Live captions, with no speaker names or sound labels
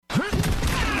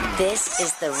This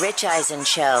is the Rich Eisen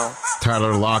Show.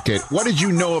 Tyler Lockett, what did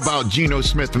you know about Geno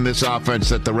Smith in this offense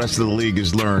that the rest of the league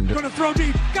has learned? Going to throw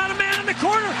deep. Got a man in the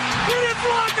corner. It is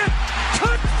Lockett.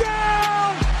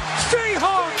 Touchdown!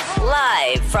 Seahawks!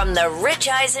 Live from the Rich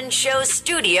Eisen Show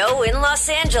studio in Los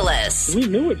Angeles. We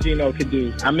knew what Geno could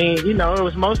do. I mean, it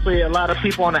was mostly a lot of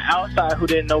people on the outside who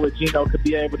didn't know what Geno could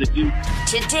be able to do.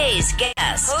 Today's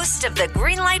guest, host of the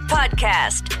Greenlight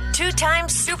Podcast, two-time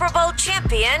Super Bowl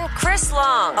champion Chris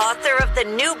Long, author of the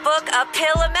new book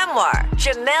Uphill, a memoir,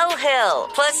 Jamel Hill,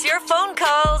 plus your phone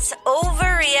calls,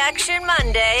 Overreaction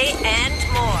Monday, and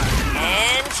more.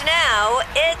 And now,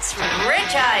 it's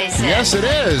Rich Eisen. Yes, it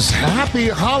is. Happy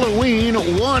Halloween,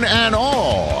 one and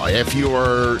all. If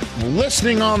you're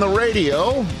listening on the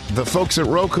radio, the folks at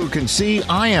Roku can see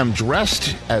I am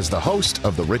dressed as the host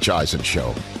of the Rich Eisen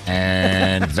Show.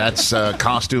 And that's a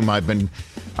costume I've been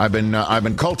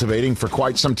cultivating for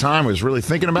quite some time. I was really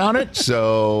thinking about it,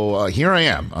 so here I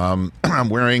am. I'm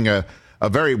wearing a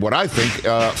very, what I think,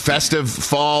 festive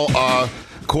fall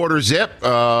quarter zip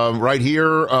right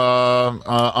here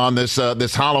on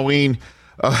this Halloween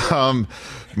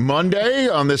Monday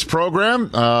on this program.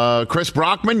 Chris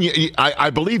Brockman, I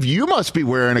believe you must be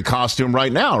wearing a costume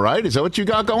right now, right? Is that what you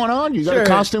got going on? You got a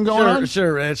costume going on?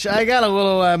 Sure, Rich. I got a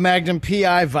little Magnum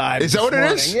PI vibe. Is that what it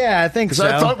is? Yeah, I think so.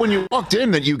 Because I thought when you walked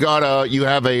in that you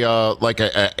have a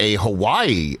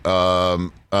Hawaii.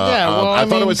 I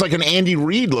thought it was like an Andy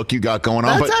Reid look you got going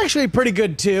on. That's actually pretty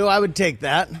good too. I would take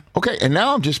that. Okay, and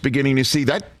now I'm just beginning to see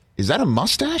that. Is that a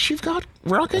mustache you've got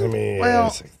rocking? I mean,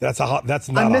 well, that's not.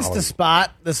 I missed a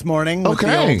spot this morning with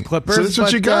the old Clippers. So that's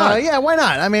what you got. Yeah, why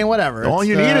not? I mean, whatever. All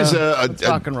you need is a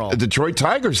rock and roll. A Detroit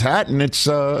Tigers hat, and it's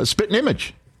a spitting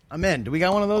image. I'm in. Do we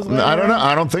got one of those? I don't know.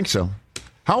 I don't think so.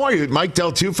 How are you? Mike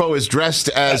Del Tufo is dressed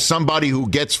as somebody who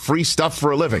gets free stuff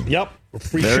for a living. Yep.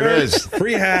 Free there shirt, it is.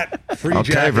 Free hat, free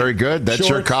jacket. Okay, very good. That's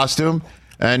your shorts. costume.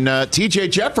 And T.J.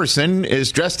 Jefferson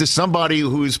is dressed as somebody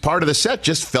whose part of the set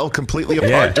just fell completely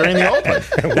apart during the open.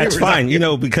 That's fine,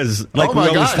 because we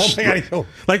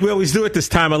always do at this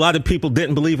time, a lot of people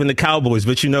didn't believe in the Cowboys,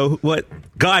 but you know what?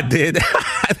 God did.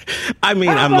 I mean,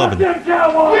 I'm loving it.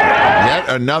 Yet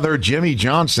another Jimmy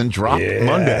Johnson dropped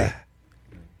Monday.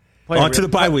 On to the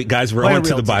bye week, guys. We're on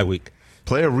to the bye week.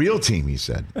 Play a real team, he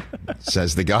said.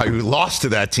 Says the guy who lost to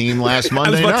that team last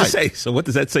Monday night. I was about to say, so what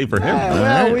does that say for him?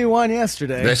 Well, we won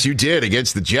yesterday. Yes, you did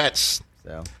against the Jets.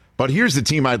 So. But here's the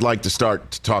team I'd like to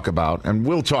start to talk about, and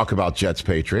we'll talk about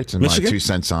Jets-Patriots and Michigan? my 2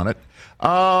 cents on it.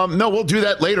 No, we'll do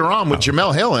that later on with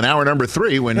Jamel Hill in hour number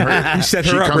 3 when she comes Rich.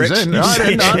 in. No, I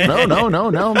did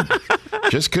not. No.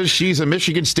 Just because she's a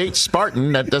Michigan State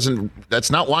Spartan,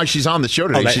 that's not why she's on the show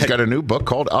today. She's got a new book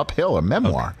called Uphill, a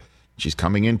memoir. Okay. She's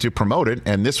coming in to promote it,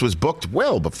 and this was booked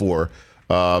well before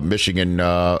Michigan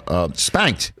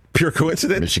spanked. Pure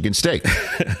coincidence? Michigan State.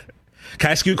 Can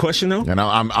I ask you a question, though? And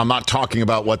I'm not talking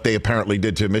about what they apparently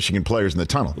did to Michigan players in the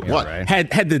tunnel. Yeah, what? Right.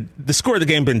 Had the score of the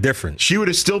game been different? She would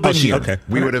have still been here. Okay.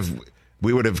 We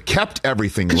would have kept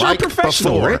everything like you're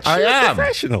professional, before. Rich. I am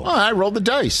professional. Well, I rolled the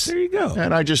dice. There you go.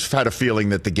 And I just had a feeling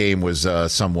that the game was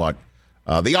somewhat.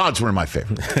 The odds were in my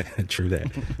favor. True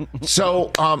that.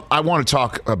 So I want to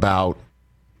talk about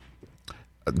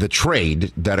the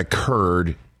trade that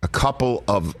occurred a couple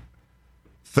of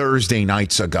Thursday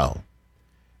nights ago.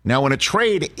 Now, when a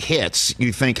trade hits,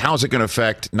 you think, how's it going to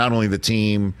affect not only the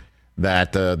team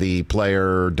that the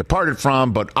player departed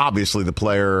from, but obviously the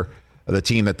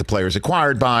team that the player is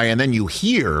acquired by. And then you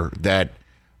hear that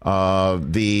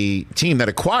the team that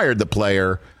acquired the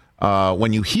player,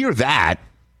 when you hear that,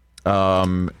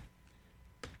 there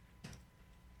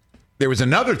was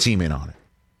another team in on it.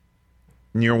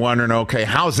 And you're wondering, okay,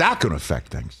 how's that going to affect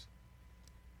things?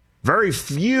 Very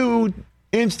few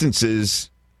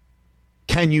instances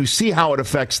can you see how it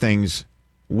affects things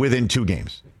within 2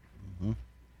 games. Mm-hmm.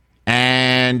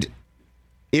 And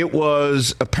it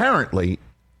was apparently,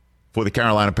 for the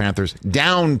Carolina Panthers,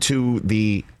 down to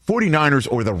the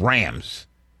 49ers or the Rams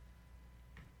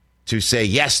to say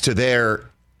yes to their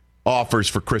offers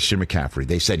for Christian McCaffrey.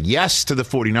 They said yes to the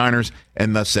 49ers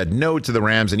and thus said no to the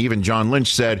Rams. And even John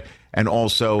Lynch said, and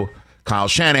also Kyle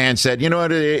Shanahan said, you know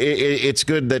what, it's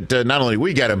good that not only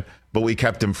we get him, but we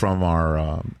kept him from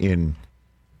our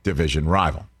in-division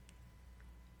rival.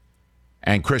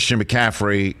 And Christian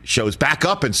McCaffrey shows back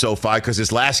up in SoFi because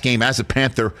his last game as a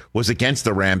Panther was against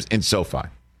the Rams in SoFi.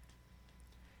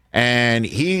 And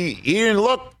he didn't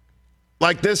look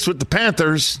like this with the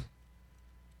Panthers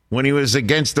when he was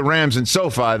against the Rams in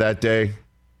SoFi that day.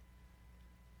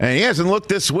 And he hasn't looked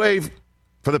this way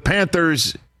for the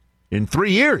Panthers in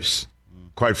 3 years,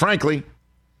 quite frankly.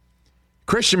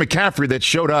 Christian McCaffrey that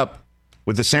showed up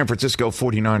with the San Francisco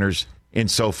 49ers in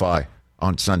SoFi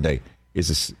on Sunday is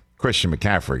this Christian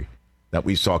McCaffrey that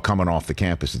we saw coming off the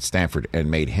campus at Stanford and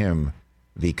made him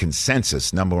the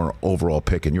consensus number one overall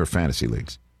pick in your fantasy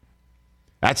leagues.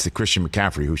 That's the Christian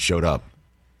McCaffrey who showed up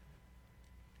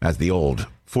as the old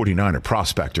 49er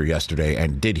prospector yesterday.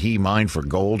 And did he mine for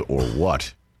gold or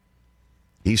what?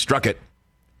 He struck it.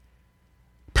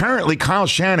 Apparently, Kyle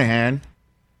Shanahan,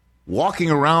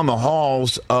 walking around the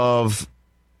halls of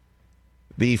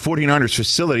the 49ers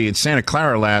facility in Santa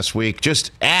Clara last week,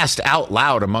 just asked out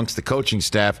loud amongst the coaching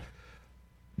staff,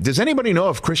 does anybody know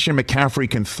if Christian McCaffrey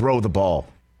can throw the ball?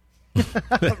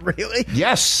 Really?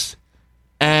 Yes.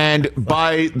 And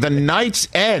by the night's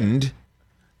end,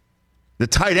 the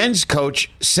tight ends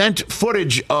coach sent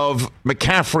footage of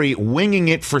McCaffrey winging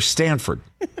it for Stanford.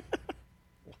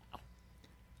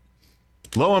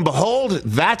 Lo and behold,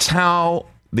 that's how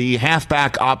the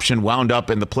halfback option wound up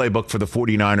in the playbook for the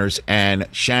 49ers, and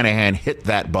Shanahan hit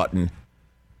that button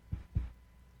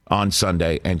on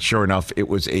Sunday, and sure enough, it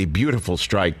was a beautiful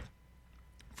strike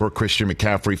for Christian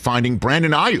McCaffrey, finding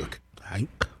Brandon Ayuk.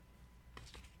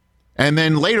 And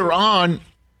then later on,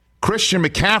 Christian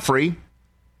McCaffrey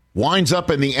winds up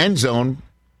in the end zone,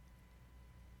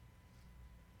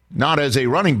 not as a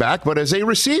running back, but as a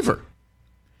receiver.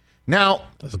 Now,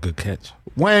 that's a good catch.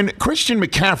 When Christian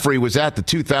McCaffrey was at the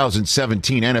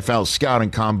 2017 NFL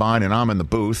Scouting Combine, and I'm in the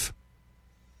booth,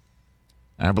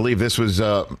 I believe this was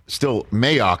still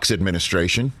Mayock's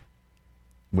administration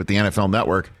with the NFL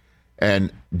Network,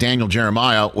 and Daniel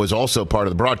Jeremiah was also part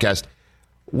of the broadcast.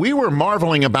 We were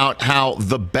marveling about how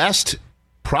the best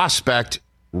prospect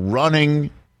running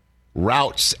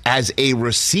routes as a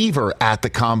receiver at the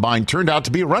Combine turned out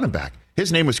to be a running back.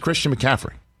 His name was Christian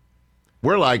McCaffrey.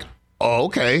 We're like, oh,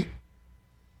 okay.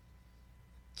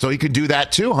 So he could do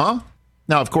that too, huh?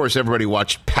 Now, of course, everybody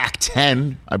watched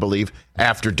Pac-10, I believe,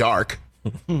 after dark.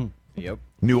 Yep.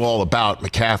 Knew all about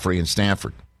McCaffrey and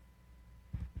Stanford.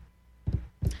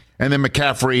 And then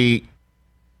McCaffrey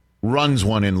runs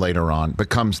one in later on,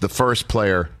 becomes the first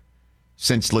player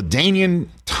since LaDainian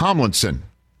Tomlinson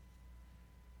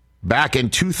back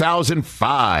in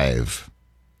 2005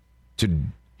 to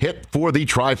hit for the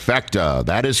trifecta.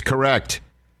 That is correct.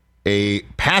 A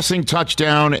passing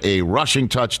touchdown, a rushing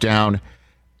touchdown,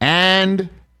 and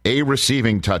a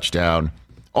receiving touchdown,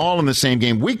 all in the same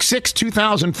game. Week 6,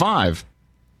 2005.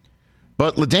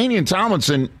 But LaDainian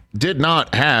Tomlinson did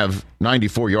not have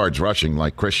 94 yards rushing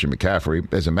like Christian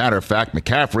McCaffrey. As a matter of fact,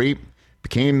 McCaffrey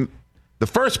became the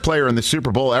first player in the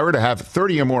Super Bowl ever to have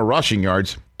 30 or more rushing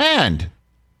yards and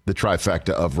the trifecta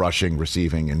of rushing,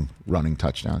 receiving, and running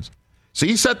touchdowns. So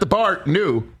he set the bar,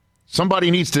 knew somebody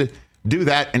needs to do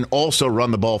that and also run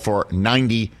the ball for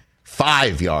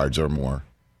 95 yards or more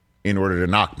in order to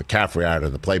knock McCaffrey out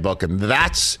of the playbook. And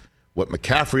that's what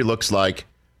McCaffrey looks like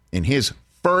in his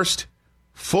first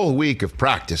full week of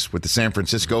practice with the San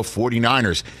Francisco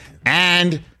 49ers.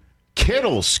 And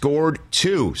Kittle scored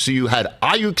too. So you had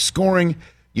Ayuk scoring,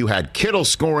 you had Kittle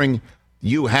scoring,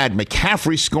 you had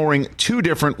McCaffrey scoring two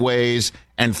different ways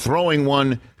and throwing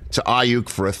one to Ayuk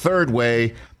for a third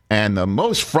way. And the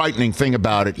most frightening thing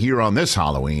about it here on this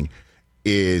Halloween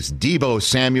is Deebo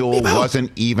Samuel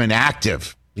wasn't even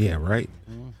active. Yeah, right.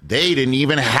 They didn't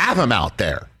even have him out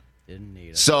there. Didn't need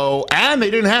him. So, and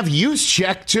they didn't have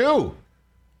Juszczyk too,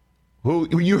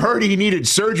 who you heard he needed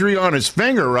surgery on his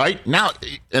finger, right? Now,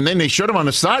 and then they showed him on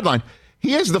the sideline.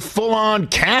 He has the full-on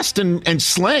cast and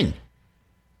sling.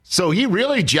 So he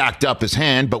really jacked up his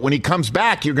hand, but when he comes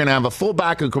back, you're going to have a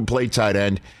fullback who can play tight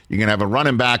end. You're going to have a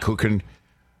running back who can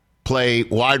play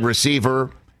wide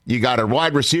receiver. You got a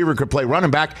wide receiver who could play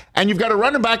running back, and you've got a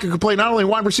running back who could play not only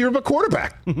wide receiver, but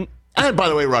quarterback. And, by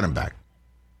the way, running back.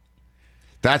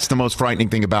 That's the most frightening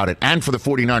thing about it. And for the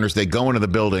 49ers, they go into the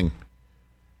building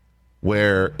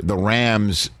where the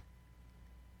Rams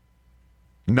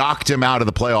knocked him out of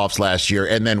the playoffs last year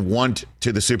and then went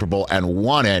to the Super Bowl and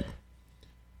won it.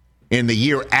 In the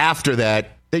year after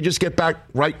that, they just get back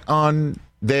right on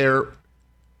their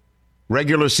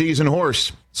regular season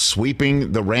horse,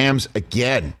 sweeping the Rams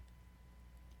again.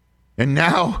 And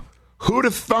now, who'd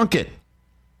have thunk it?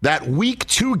 That week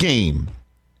 2 game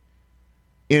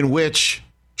in which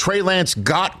Trey Lance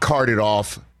got carted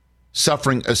off,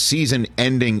 suffering a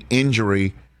season-ending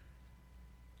injury.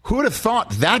 Who'd have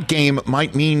thought that game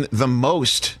might mean the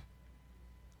most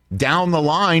down the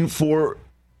line for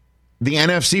the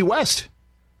NFC West?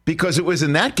 Because it was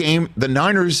in that game the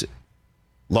Niners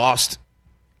lost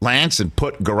Lance and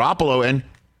put Garoppolo in,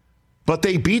 but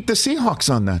they beat the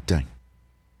Seahawks on that day.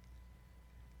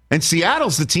 And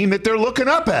Seattle's the team that they're looking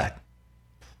up at.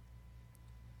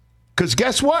 Because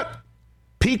guess what?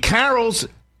 Pete Carroll's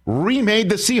remade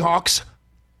the Seahawks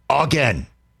again.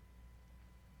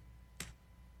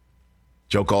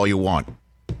 Joke all you want.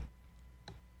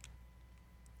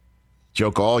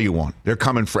 Joke all you want. They're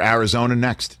coming for Arizona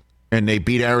next. And they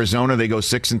beat Arizona. They go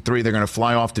 6-3. They're going to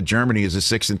fly off to Germany as a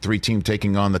 6-3 team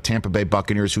taking on the Tampa Bay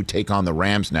Buccaneers, who take on the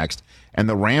Rams next. And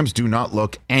the Rams do not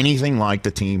look anything like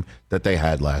the team that they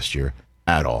had last year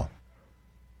at all.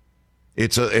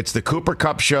 It's the Cooper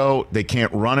Kupp show. They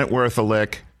can't run it worth a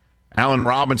lick. Allen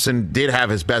Robinson did have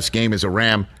his best game as a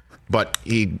Ram, but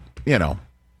he,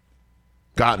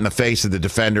 got in the face of the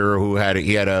defender who had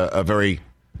a very,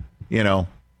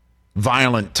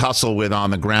 violent tussle with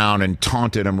on the ground and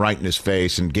taunted him right in his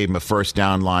face and gave him a first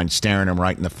down line, staring him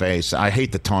right in the face. I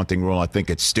hate the taunting rule. I think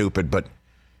it's stupid, but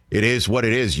it is what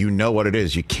it is. You know what it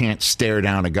is. You can't stare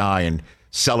down a guy and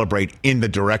celebrate in the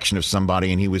direction of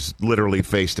somebody, and he was literally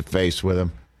face to face with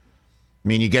him. I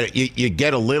mean, you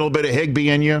get a little bit of Higbee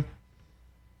in you. I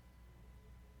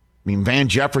mean, Van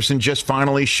Jefferson just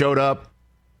finally showed up,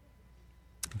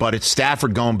 but it's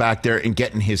Stafford going back there and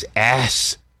getting his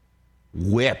ass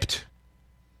whipped.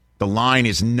 The line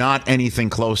is not anything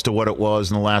close to what it was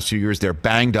in the last few years. They're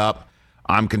banged up.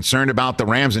 I'm concerned about the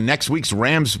Rams, and next week's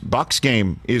Rams-Bucks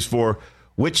game is for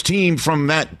which team from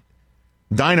that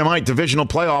dynamite divisional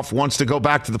playoff wants to go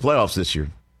back to the playoffs this year.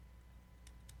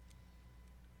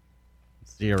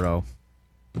 0.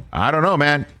 I don't know,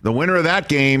 man. The winner of that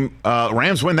game,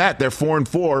 Rams win that. They're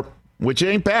 4-4, which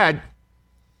ain't bad.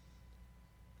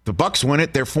 The Bucks win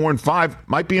it. They're 4-5.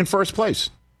 Might be in first place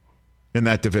in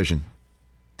that division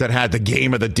that had the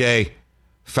game of the day,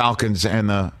 Falcons and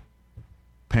the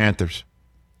Panthers.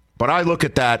 But I look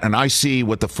at that and I see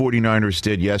what the 49ers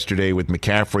did yesterday with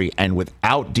McCaffrey and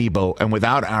without Debo and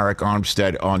without Arik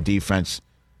Armstead on defense.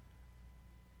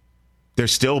 They're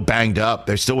still banged up.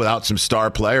 They're still without some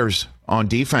star players on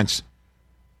defense.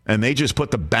 And they just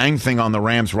put the bang thing on the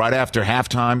Rams right after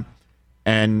halftime.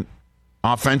 And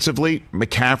offensively,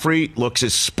 McCaffrey looks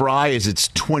as spry as it's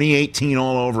 2018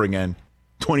 all over again.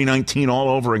 2019 all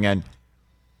over again.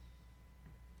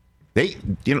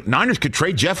 Niners could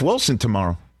trade Jeff Wilson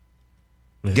tomorrow.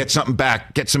 Yeah. Get something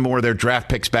back. Get some more of their draft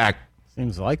picks back.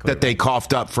 Seems likely. That they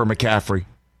coughed up for McCaffrey.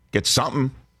 Get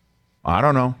something. I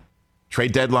don't know.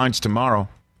 Trade deadline's tomorrow.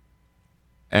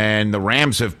 And the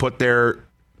Rams have put their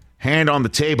hand on the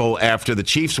table after the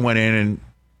Chiefs went in and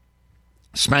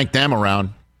spanked them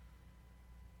around.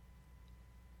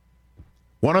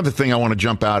 One other thing I want to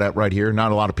jump out at right here,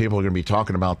 not a lot of people are going to be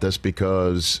talking about this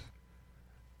because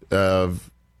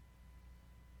of,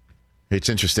 it's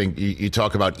interesting, you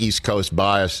talk about East Coast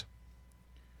bias,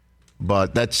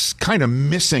 but that's kind of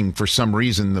missing for some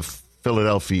reason the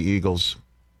Philadelphia Eagles.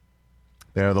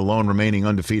 They're the lone remaining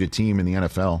undefeated team in the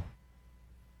NFL.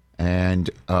 And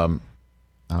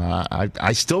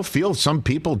I still feel some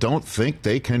people don't think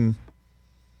they can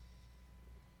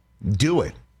do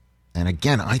it. And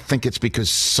again, I think it's because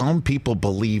some people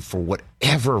believe for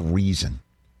whatever reason,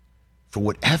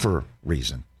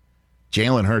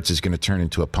 Jalen Hurts is going to turn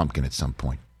into a pumpkin at some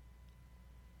point.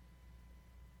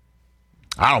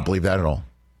 I don't believe that at all.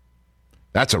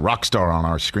 That's a rock star on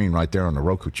our screen right there on the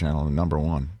Roku channel, number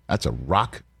 1. That's a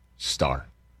rock star.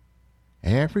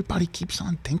 Everybody keeps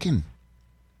on thinking.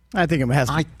 I think it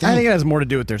has more to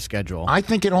do with their schedule. I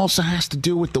think it also has to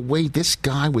do with the way this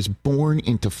guy was born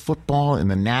into football and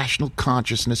the national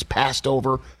consciousness, passed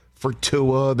over for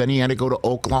Tua. Then he had to go to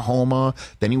Oklahoma.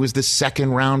 Then he was the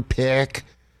second-round pick.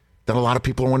 Then a lot of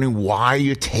people are wondering, why are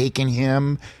you taking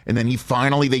him? And then he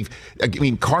finally,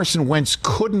 Carson Wentz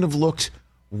couldn't have looked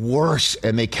worse,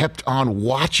 and they kept on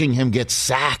watching him get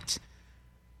sacked.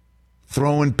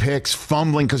 Throwing picks,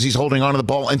 fumbling because he's holding onto the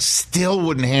ball, and still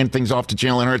wouldn't hand things off to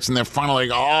Jalen Hurts. And they're finally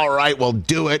like, all right, well,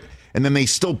 do it. And then they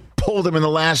still pulled him in the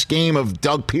last game of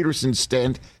Doug Peterson's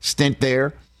stint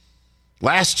there.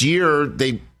 Last year,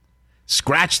 they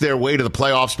scratched their way to the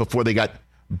playoffs before they got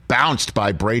bounced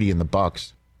by Brady and the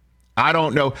Bucs. I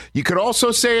don't know. You could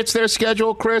also say it's their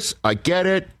schedule, Chris. I get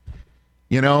it.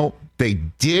 They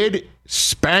did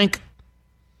spank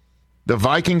the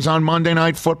Vikings on Monday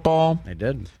Night Football. They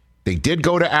did. They did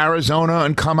go to Arizona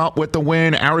and come up with the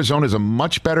win. Arizona's a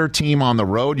much better team on the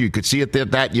road. You could see it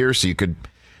that year, so you could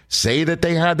say that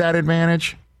they had that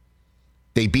advantage.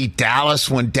 They beat Dallas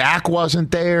when Dak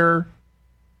wasn't there.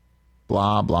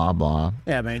 Blah, blah, blah.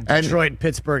 Yeah, man. Detroit,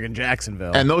 Pittsburgh, and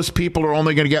Jacksonville. And those people are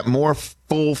only going to get more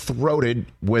full-throated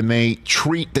when they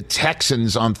treat the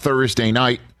Texans on Thursday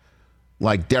night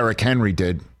like Derrick Henry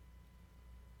did.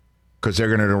 Because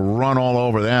they're going to run all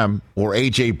over them. Or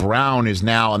A.J. Brown is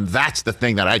now, and that's the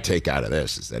thing that I take out of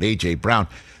this, is that A.J. Brown,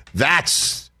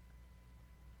 that's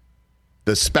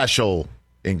the special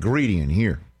ingredient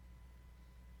here.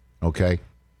 Okay?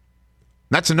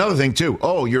 That's another thing, too.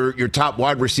 Oh, your top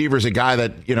wide receiver is a guy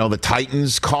that, the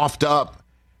Titans coughed up,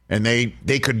 and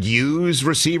they could use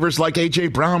receivers like A.J.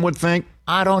 Brown would think.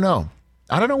 I don't know.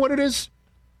 I don't know what it is.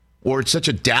 Or it's such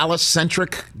a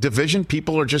Dallas-centric division.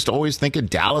 People are just always thinking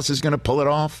Dallas is going to pull it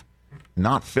off,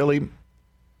 not Philly.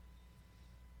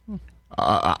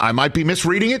 I might be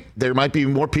misreading it. There might be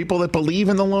more people that believe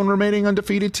in the lone remaining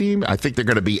undefeated team. I think they're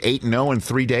going to be 8-0 in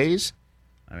 3 days.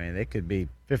 I mean, they could be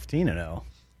 15-0.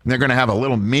 And they're going to have a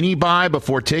little mini bye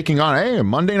before taking on, a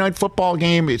Monday Night Football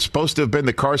game. It's supposed to have been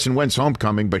the Carson Wentz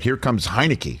homecoming, but here comes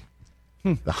Heineke.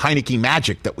 The Heineke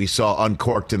magic that we saw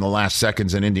uncorked in the last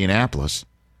seconds in Indianapolis.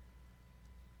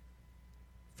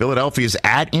 Philadelphia's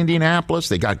at Indianapolis.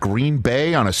 They got Green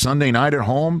Bay on a Sunday night at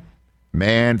home.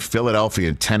 Man, Philadelphia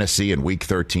and Tennessee in Week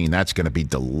 13, that's going to be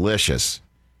delicious.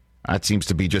 That seems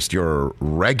to be just your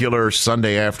regular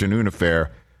Sunday afternoon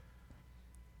affair.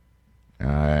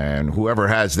 And whoever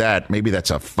has that, maybe that's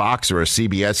a Fox or a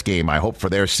CBS game. I hope for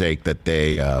their sake that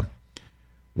they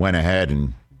went ahead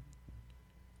and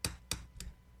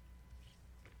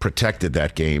protected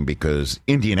that game, because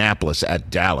Indianapolis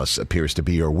at Dallas appears to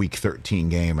be your Week 13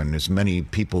 game. And there's many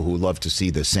people who love to see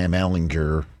the Sam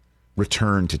Ehlinger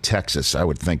return to Texas. I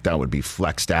would think that would be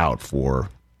flexed out for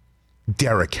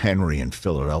Derrick Henry in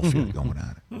Philadelphia going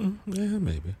at it. Yeah,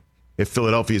 maybe. If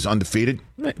Philadelphia is undefeated,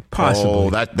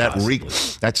 possibly.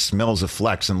 That smells a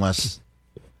flex, unless,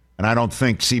 and I don't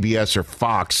think CBS or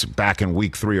Fox back in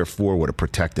Week 3 or 4 would have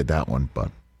protected that one.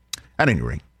 But at any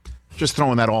rate, just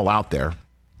throwing that all out there.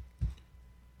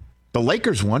 The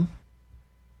Lakers won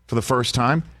for the first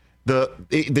time. The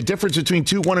difference between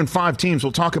 2 1-5 teams,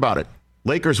 we'll talk about it.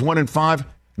 Lakers 1-5,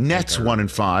 Nets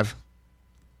 1-5.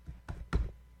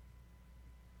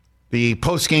 The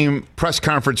post-game press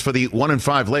conference for the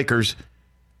 1-5 Lakers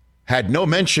had no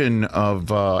mention of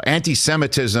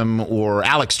anti-Semitism or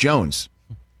Alex Jones.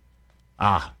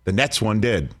 The Nets one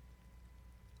did.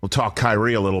 We'll talk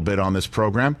Kyrie a little bit on this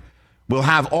program. We'll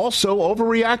have also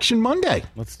Overreaction Monday.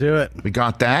 Let's do it. We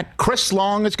got that. Chris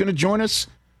Long is going to join us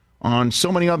on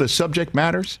so many other subject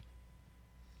matters.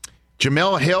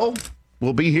 Jemele Hill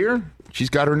will be here. She's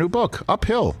got her new book,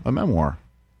 Uphill, a memoir.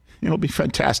 It'll be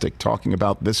fantastic talking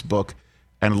about this book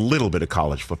and a little bit of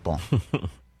college football.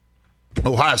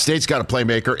 Ohio State's got a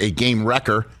playmaker, a game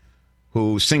wrecker,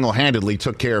 who single-handedly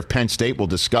took care of Penn State. We'll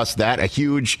discuss that. A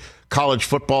huge college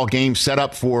football game set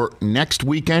up for next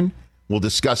weekend. We'll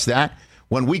discuss that.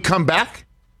 When we come back,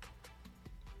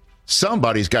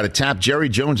 somebody's got to tap Jerry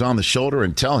Jones on the shoulder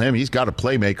and tell him he's got a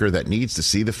playmaker that needs to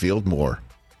see the field more.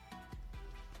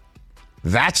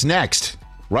 That's next,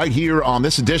 right here on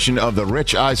this edition of The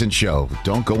Rich Eisen Show.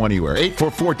 Don't go anywhere.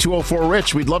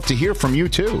 844-204-RICH. We'd love to hear from you,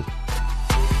 too.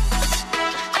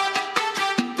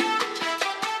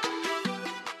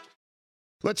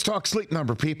 Let's talk Sleep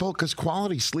Number, people, because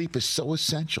quality sleep is so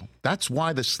essential. That's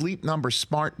why the Sleep Number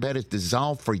smart bed is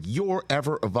designed for your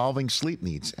ever-evolving sleep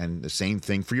needs, and the same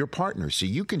thing for your partner, so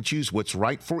you can choose what's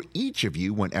right for each of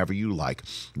you whenever you like.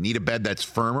 Need a bed that's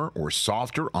firmer or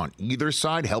softer on either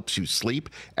side, helps you sleep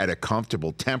at a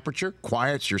comfortable temperature,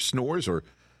 quiets your snores or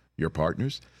your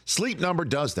partner's? Sleep Number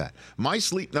does that. My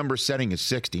Sleep Number setting is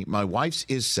 60. My wife's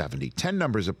is 70. 10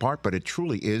 numbers apart, but it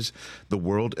truly is the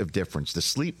world of difference. The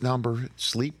Sleep Number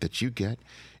sleep that you get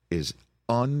is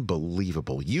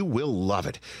unbelievable. You will love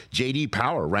it. J.D.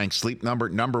 Power ranks Sleep Number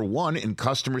number 1 in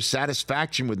customer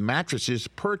satisfaction with mattresses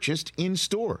purchased in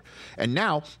store. And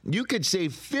now you could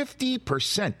save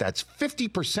 50%. That's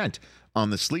 50% on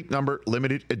the Sleep Number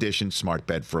Limited Edition Smart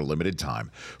Bed for a limited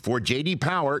time. For J.D.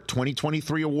 Power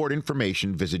 2023 award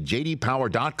information, visit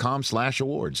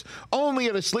jdpower.com/awards. Only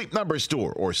at a Sleep Number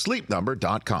store or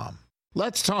sleepnumber.com.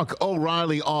 Let's talk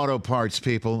O'Reilly Auto Parts,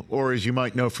 people, or as you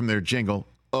might know from their jingle,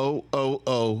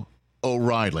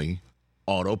 O'Reilly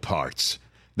Auto Parts.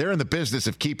 They're in the business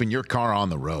of keeping your car on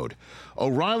the road.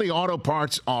 O'Reilly Auto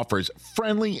Parts offers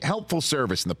friendly, helpful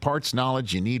service and the parts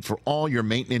knowledge you need for all your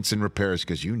maintenance and repairs,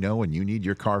 because you know when you need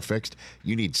your car fixed,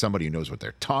 you need somebody who knows what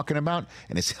they're talking about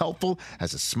and is helpful,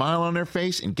 has a smile on their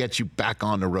face, and gets you back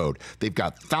on the road. They've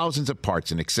got thousands of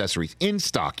parts and accessories in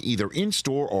stock, either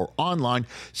in-store or online,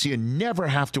 so you never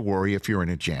have to worry if you're in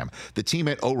a jam. The team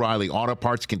at O'Reilly Auto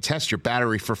Parts can test your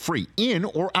battery for free in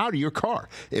or out of your car.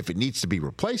 If it needs to be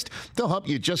replaced, they'll help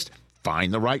you just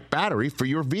find the right battery for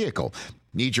your vehicle.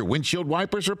 Need your windshield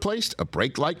wipers replaced, a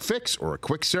brake light fix, or a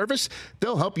quick service?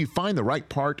 They'll help you find the right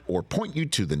part or point you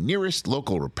to the nearest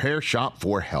local repair shop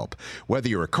for help. Whether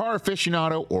you're a car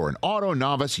aficionado or an auto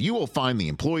novice, you will find the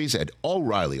employees at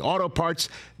O'Reilly Auto Parts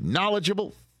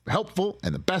knowledgeable, helpful,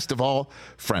 and the best of all,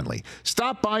 friendly.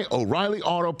 Stop by O'Reilly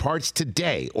Auto Parts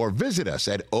today or visit us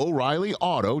at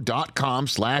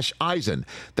O'ReillyAuto.com/Eisen.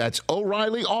 That's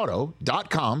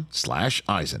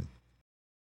O'ReillyAuto.com/Eisen.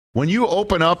 When you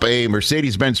open up a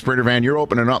Mercedes-Benz Sprinter van, you're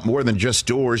opening up more than just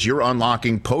doors. You're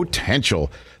unlocking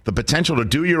potential. The potential to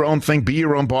do your own thing, be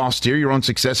your own boss, steer your own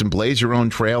success, and blaze your own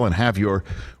trail, and have your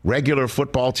regular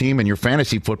football team and your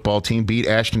fantasy football team beat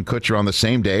Ashton Kutcher on the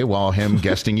same day while him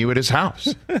guesting you at his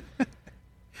house.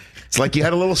 It's like you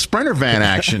had a little Sprinter van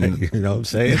action. You know what I'm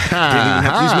saying? Didn't even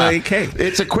have to use my AK.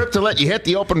 It's equipped to let you hit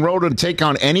the open road and take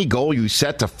on any goal you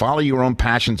set to follow your own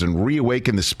passions and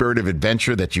reawaken the spirit of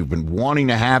adventure that you've been wanting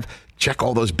to have. Check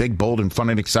all those big, bold, and fun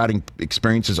and exciting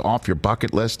experiences off your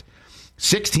bucket list.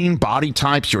 16 body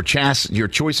types, your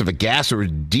choice of a gas or a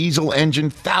diesel engine,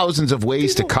 thousands of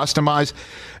ways to customize.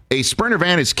 A Sprinter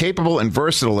van is capable and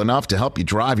versatile enough to help you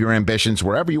drive your ambitions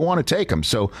wherever you want to take them.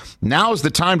 So now's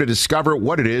the time to discover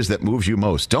what it is that moves you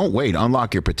most. Don't wait.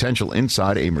 Unlock your potential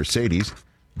inside a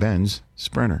Mercedes-Benz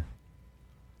Sprinter.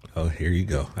 Oh, here you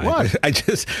go. What? I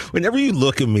just, whenever you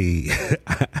look at me,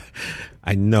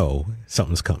 I know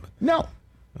something's coming. No.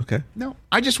 Okay. No.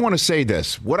 I just want to say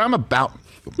this. What I'm about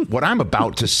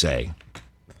to say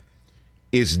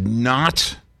is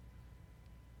not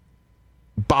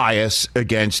bias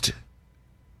against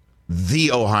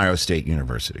the Ohio State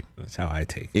University. That's how I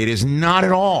take it. It is not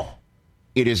at all.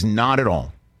 It is not at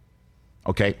all.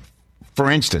 Okay?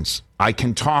 For instance, I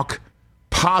can talk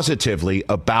positively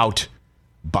about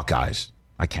Buckeyes.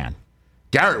 I can.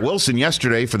 Garrett Wilson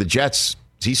yesterday for the Jets,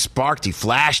 he sparked, he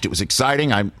flashed. It was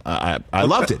exciting. I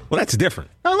loved it. Well, that's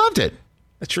different. I loved it.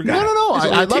 That's your guy. No.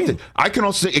 I loved it. I can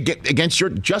also say against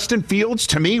your Justin Fields,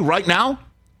 to me, right now,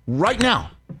 right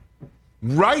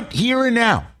here and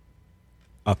now,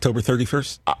 October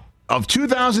 31st of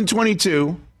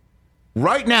 2022,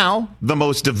 right now, the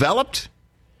most developed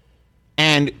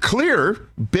and clear,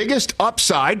 biggest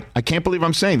upside, I can't believe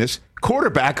I'm saying this,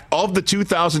 quarterback of the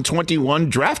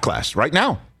 2021 draft class right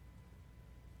now.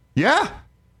 Yeah.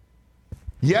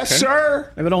 Yes,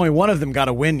 sir. But only one of them got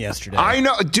a win yesterday. I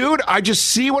know. Dude, I just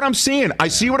see what I'm seeing. I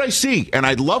see what I see, and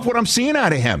I love what I'm seeing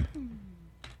out of him.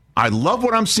 I love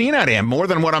what I'm seeing out of him more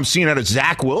than what I'm seeing out of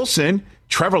Zach Wilson.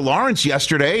 Trevor Lawrence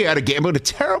yesterday had a game, but a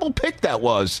terrible pick that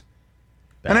was.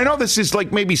 And I know this is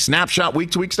like maybe snapshot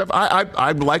week to week stuff.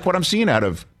 I like what I'm seeing out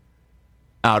of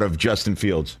Justin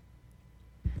Fields.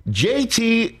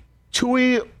 JT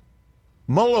Tuimoloau,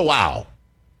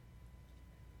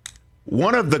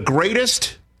 one of the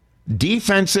greatest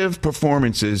defensive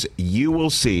performances you will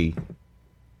see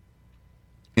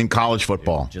in college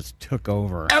football. Just took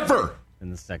over. Ever.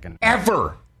 In the second.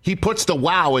 Ever. He puts the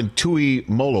wow in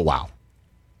Tuimoloau.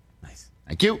 Nice.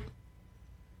 Thank you.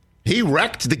 He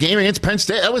wrecked the game against Penn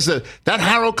State. That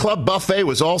Harrow Club buffet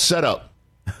was all set up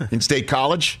in State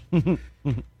College.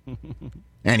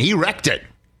 And he wrecked it.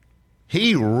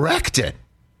 He wrecked it.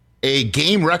 A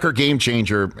game wrecker, game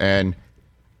changer. And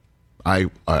I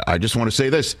just want to say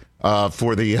this.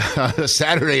 For the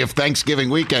Saturday of Thanksgiving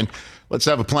weekend, let's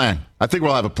have a plan. I think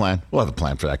we'll have a plan. We'll have a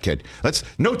plan for that kid.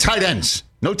 No tight ends.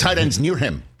 No tight ends near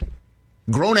him.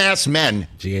 Grown-ass men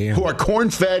who are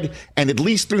corn-fed and at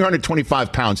least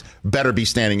 325 pounds better be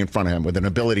standing in front of him with an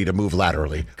ability to move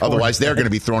laterally. Otherwise, they're going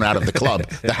to be thrown out of the club,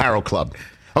 the Harrow Club.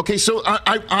 Okay, so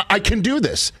I can do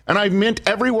this, and I meant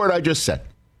every word I just said.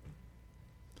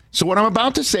 So what I'm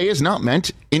about to say is not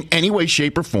meant in any way,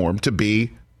 shape, or form to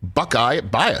be Buckeye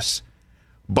bias.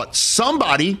 But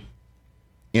somebody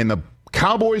in the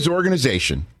Cowboys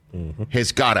organization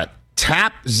has got to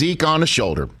tap Zeke on the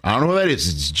shoulder. I don't know who that is.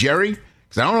 It's Jerry.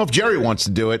 Because I don't know if Jerry wants to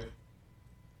do it.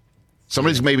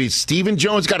 Somebody's maybe Stephen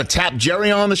Jones got to tap Jerry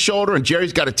on the shoulder, and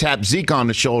Jerry's got to tap Zeke on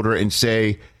the shoulder and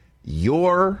say,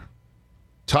 your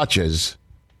touches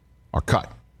are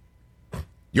cut.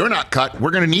 You're not cut.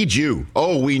 We're going to need you.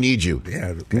 Oh, we need you. Yeah,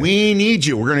 okay. We need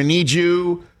you. We're going to need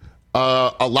you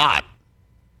a lot.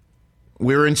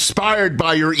 We're inspired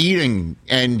by your eating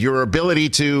and your ability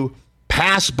to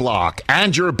pass block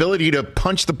and your ability to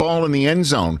punch the ball in the end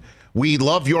zone. We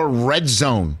love your red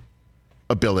zone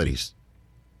abilities.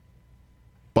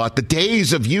 But the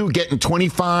days of you getting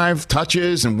 25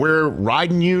 touches and we're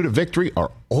riding you to victory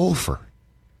are over.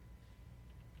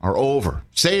 Are over.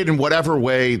 Say it in whatever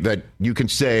way that you can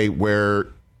say where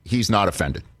he's not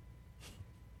offended.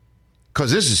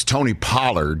 Because this is Tony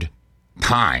Pollard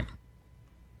time.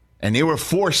 And they were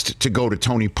forced to go to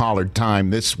Tony Pollard time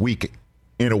this week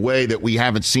in a way that we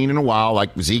haven't seen in a while.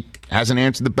 Like Zeke hasn't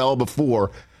answered the bell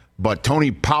before, but Tony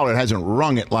Pollard hasn't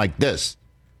rung it like this.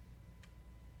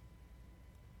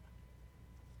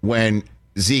 When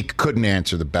Zeke couldn't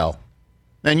answer the bell.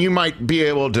 And you might be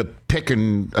able to pick a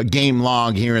game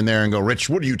log here and there and go, Rich,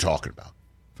 what are you talking about?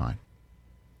 Fine.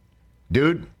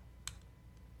 Dude.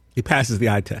 He passes the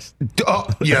eye test.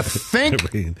 You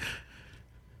think?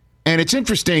 And it's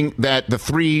interesting that the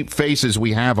three faces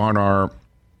we have on our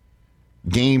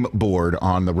game board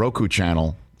on the Roku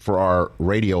channel for our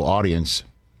radio audience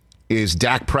is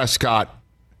Dak Prescott,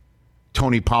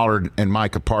 Tony Pollard, and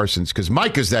Micah Parsons, because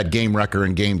Micah's that game wrecker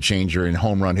and game changer and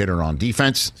home run hitter on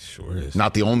defense. Sure is.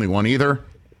 Not the only one either.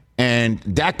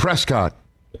 And Dak Prescott,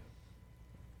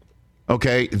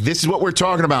 okay, this is what we're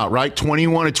talking about, right?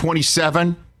 21 to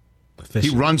 27. He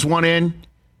runs one in.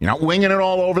 You're not winging it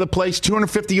all over the place.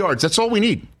 250 yards. That's all we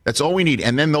need. That's all we need.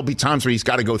 And then there'll be times where he's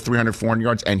got to go 300, 400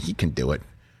 yards, and he can do it.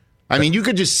 I mean, you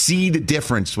could just see the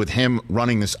difference with him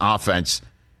running this offense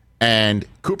and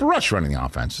Cooper Rush running the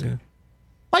offense. Yeah.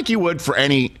 Like you would for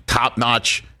any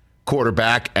top-notch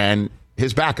quarterback and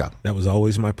his backup. That was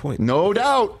always my point. No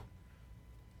doubt.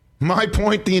 My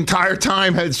point the entire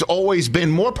time has always been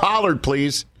more Pollard,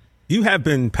 please. You have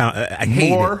been I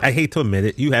hate to admit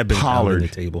it. You have been pounding the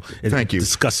table. Thank you. It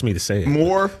disgusts me to say it.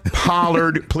 More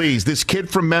Pollard, please. This kid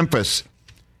from Memphis.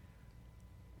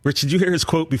 Rich, did you hear his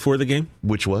quote before the game?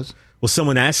 Which was? Well,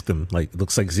 someone asked him, like,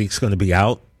 looks like Zeke's going to be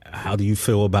out. How do you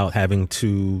feel about having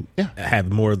to have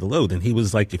more of the load? And he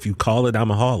was like, if you call it, I'm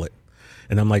a haul it.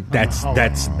 And I'm like, that's Pollard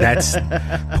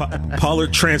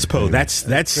Transpo. That's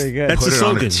the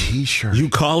slogan. On a t-shirt. You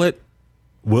call it,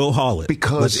 we'll haul it.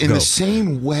 Because the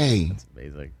same way,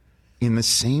 in the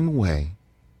same way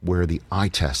where the eye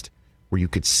test, where you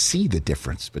could see the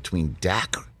difference between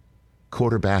Dak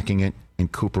quarterbacking it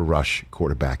and Cooper Rush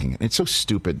quarterbacking it. It's so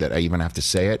stupid that I even have to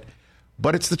say it.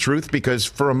 But it's the truth, because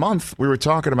for a month we were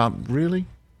talking about, really?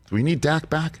 Do we need Dak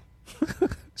back?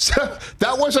 So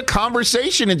that was a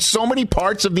conversation in so many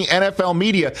parts of the NFL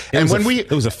media.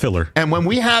 It was a filler. And when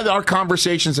we had our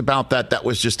conversations about that, that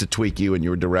was just to tweak you in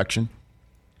your direction.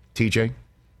 TJ?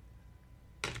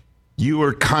 You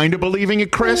were kind of believing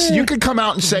it, Chris. You could come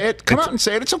out and say it. Come out and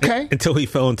say it. It's okay. Until he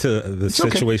fell into the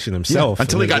situation himself. Yeah,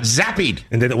 until he got zappied.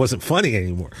 And then it wasn't funny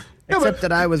anymore. Except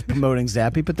that I was promoting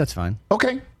Zappy, but that's fine.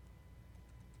 Okay.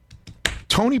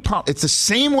 Tony Pollard, it's the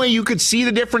same way you could see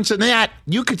the difference in that.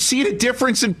 You could see the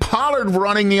difference in Pollard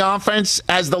running the offense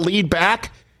as the lead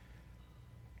back.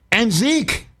 And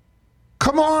Zeke.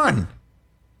 Come on.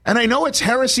 And I know it's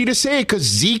heresy to say it because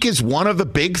Zeke is one of the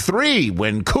big three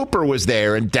when Cooper was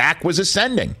there and Dak was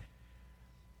ascending.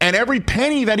 And every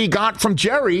penny that he got from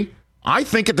Jerry, I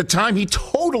think at the time he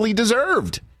totally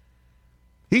deserved.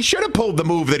 He should have pulled the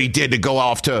move that he did to go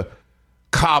off to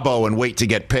Cabo and wait to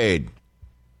get paid.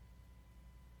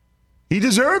 He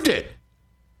deserved it.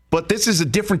 But this is a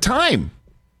different time.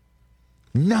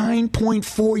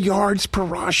 9.4 yards per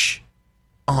rush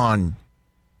on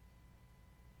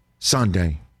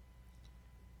Sunday.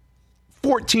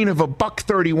 14 of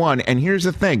 $131. And here's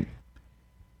the thing.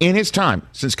 In his time,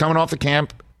 since coming off the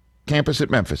campus at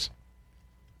Memphis,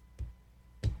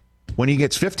 when he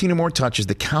gets 15 or more touches,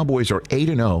 the Cowboys are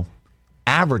 8-0,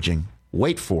 averaging,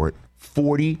 wait for it,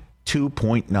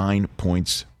 42.9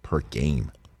 points per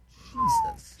game.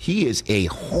 Jesus. He is a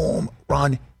home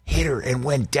run hitter. And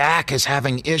when Dak is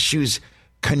having issues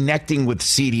connecting with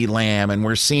CeeDee Lamb, and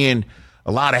we're seeing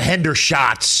a lot of Hender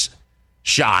shots.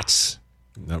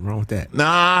 Nothing wrong with that.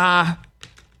 Nah.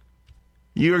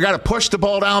 You got to push the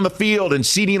ball down the field, and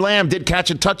CeeDee Lamb did catch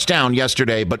a touchdown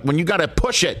yesterday, but when you got to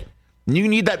push it, you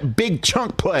need that big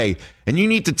chunk play, and you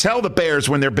need to tell the Bears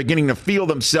when they're beginning to feel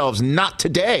themselves, not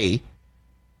today.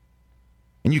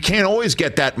 And you can't always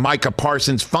get that Micah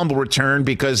Parsons fumble return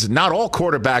because not all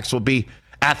quarterbacks will be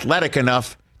athletic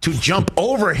enough to jump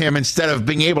over him instead of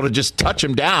being able to just touch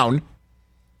him down.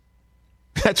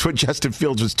 That's what Justin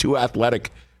Fields was too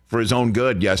athletic for his own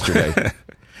good yesterday.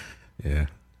 Yeah.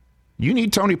 You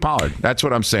need Tony Pollard. That's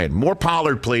what I'm saying. More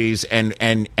Pollard, please. And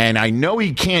I know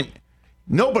he can't.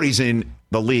 Nobody's in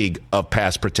the league of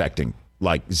pass protecting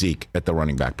like Zeke at the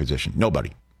running back position.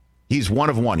 Nobody. He's one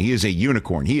of one. He is a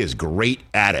unicorn. He is great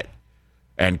at it.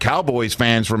 And Cowboys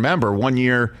fans remember one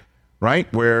year,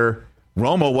 right, where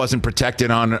Romo wasn't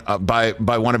protected on by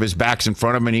one of his backs in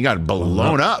front of him, and he got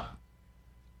blown up.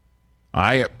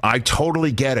 I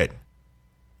totally get it.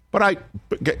 But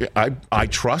I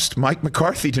trust Mike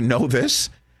McCarthy to know this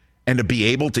and to be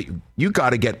able to. You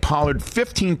got to get Pollard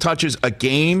 15 touches a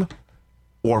game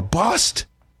or bust.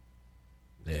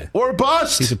 Yeah. Or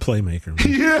bust. He's a playmaker.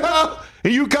 Man. Yeah,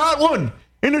 and you got one.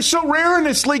 And they're so rare in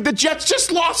this league. The Jets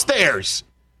just lost theirs.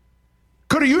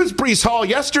 Could have used Breece Hall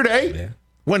yesterday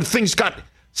when things got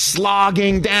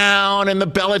slogging down and the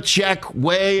Belichick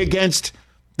way against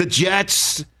the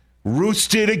Jets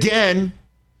roosted again.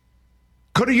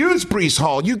 Could have used Breece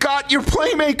Hall. You got your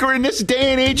playmaker in this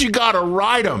day and age. You got to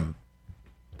ride him.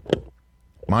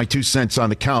 My 2 cents on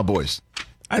the Cowboys.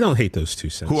 I don't hate those 2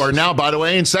 cents. Who are now, by the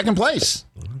way, in second place.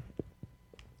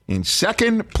 In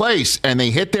second place, and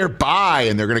they hit their bye,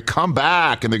 and they're going to come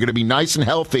back, and they're going to be nice and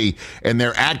healthy, and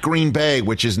they're at Green Bay,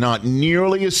 which is not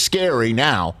nearly as scary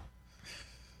now.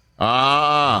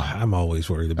 I'm always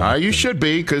worried about you should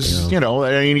be, because, that ain't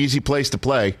an easy place to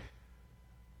play.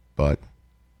 But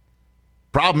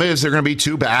problem is they're going to be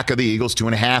 2 back of the Eagles,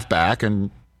 2.5 back,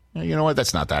 and you know what?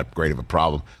 That's not that great of a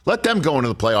problem. Let them go into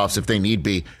the playoffs if they need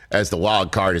be as the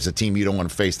wild card, as a team you don't want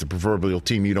to face, the proverbial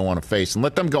team you don't want to face, and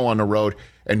let them go on the road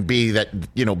and be that,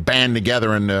 band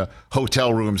together in the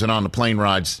hotel rooms and on the plane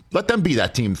rides. Let them be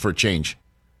that team for a change.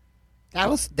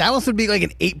 Dallas would be like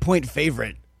an 8-point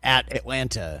favorite at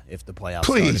Atlanta if the playoffs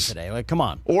started today. Like, come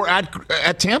on. Or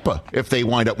at Tampa if they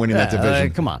wind up winning that division.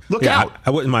 Come on. Look out.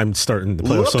 I wouldn't mind starting the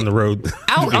playoffs on the road.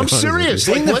 I'm serious.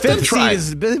 Being the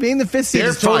fifth seed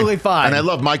is totally fine. And I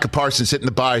love Micah Parsons hitting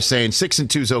the bye saying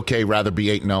 6-2 is okay, rather be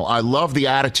 8-0. I love the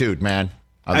attitude, man.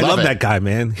 I love that guy,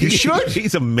 man. You should.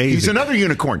 He's amazing. He's another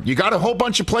unicorn. You got a whole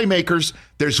bunch of playmakers.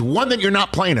 There's one that you're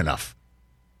not playing enough.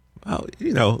 Well,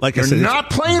 like you're I said, not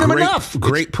playing him enough.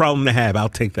 Great problem to have. I'll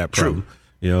take that problem.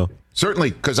 True.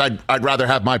 Certainly, because I'd rather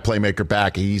have my playmaker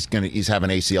back. He's having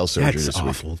ACL surgery this week. That's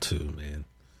awful too, man.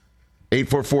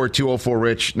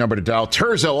 844-204-RICH, number to dial.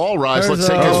 Turzo, all rise. Let's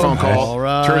take his phone call. All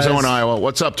rise. Turzo in Iowa.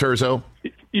 What's up, Turzo?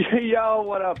 Yo,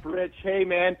 what up, Rich? Hey,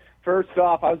 man. First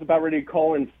off, I was about ready to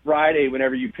call in Friday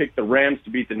whenever you picked the Rams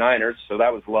to beat the Niners, so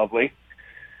that was lovely.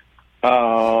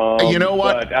 You know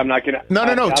what? But I'm not going to. No,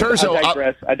 Turzo.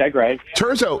 I digress.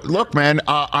 Turzo, look, man,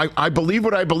 I believe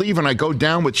what I believe, and I go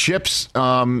down with ships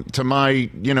to my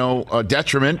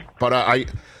detriment. But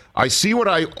I see what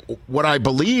I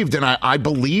believed, and I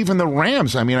believe in the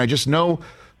Rams. I mean, I just know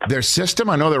their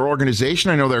system. I know their organization.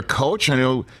 I know their coach. I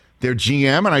know their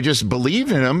GM, and I just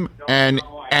believed in them, and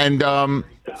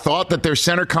thought that their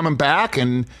center coming back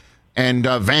and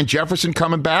Van Jefferson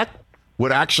coming back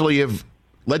would actually have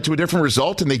led to a different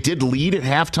result, and they did lead at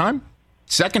halftime.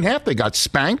 Second half, they got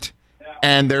spanked,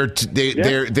 and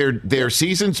their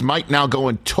seasons might now go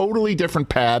in totally different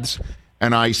paths.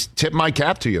 And I tip my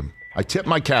cap to you.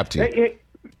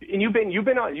 And you've been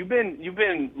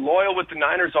loyal with the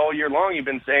Niners all year long. You've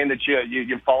been saying that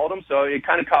you followed them, so it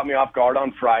kind of caught me off guard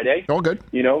on Friday. All good.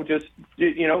 But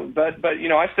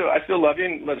I still love you.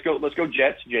 And let's go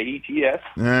Jets, Jets.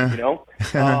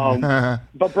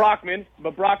 But Brockman,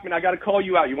 I got to call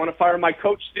you out. You want to fire my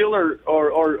coach still, or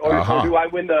do I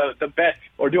win the bet,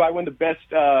 or do I win the best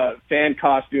fan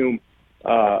costume?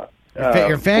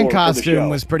 Your fan costume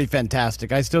was pretty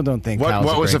fantastic. I still don't think.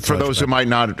 What was it for coach, those who might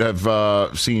not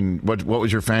have seen? What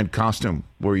was your fan costume?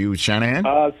 Were you Shanahan?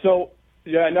 No.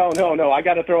 I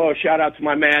got to throw a shout out to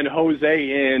my man Jose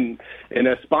in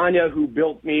España, who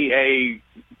built me a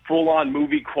full-on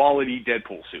movie quality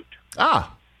Deadpool suit.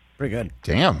 Pretty good.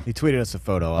 Damn. He tweeted us a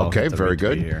photo. Okay, very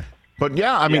good. Here. But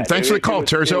yeah, I mean, thanks for the call,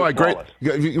 Turzo.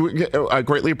 I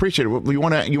greatly appreciate it. You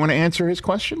want to answer his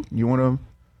question? You want to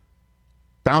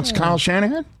bounce Kyle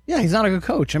Shanahan? Yeah, he's not a good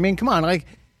coach. I mean, come on,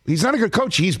 he's not a good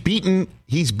coach. He's beaten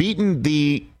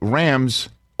the Rams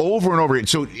over and over again.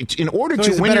 So in order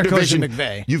to win your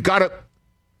division, you've got to.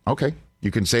 Okay, you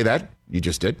can say that. You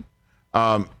just did.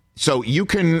 So you've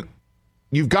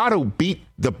got to beat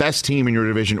the best team in your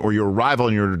division, or your rival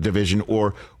in your division,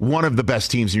 or one of the best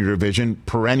teams in your division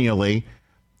perennially,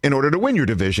 in order to win your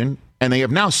division. And they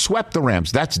have now swept the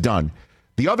Rams. That's done.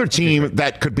 The other team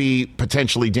that could be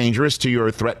potentially dangerous to your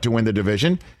threat to win the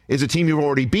division is a team you've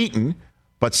already beaten.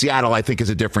 But Seattle, I think, is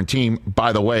a different team.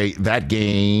 By the way, that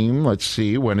game, let's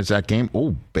see, when is that game?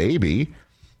 Oh, baby.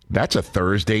 That's a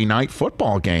Thursday night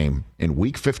football game in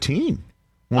Week 15.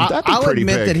 I'll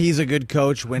admit that he's a good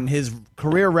coach when his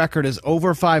career record is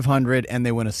over 500 and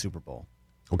they win a Super Bowl.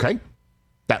 Okay.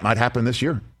 That might happen this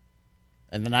year.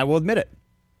 And then I will admit it.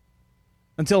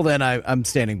 Until then, I'm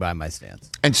standing by my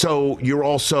stance. And so you're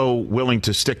also willing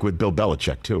to stick with Bill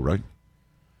Belichick, too, right?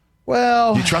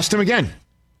 Well, you trust him again?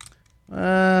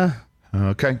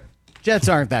 Okay. Jets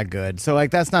aren't that good, so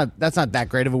that's not that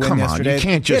great of a win Come on, yesterday. You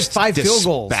can't just 5 field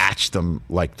goals. Dispatch them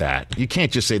like that. You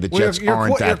can't just say the Jets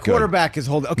aren't that good. Your quarterback is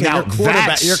holding. Okay, now,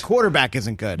 your quarterback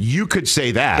isn't good. You could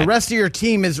say that. The rest of your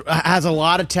team has a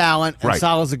lot of talent, and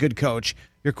Salah's a good coach.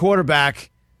 Your quarterback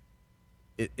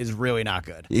is really not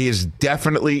good. He is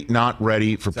definitely not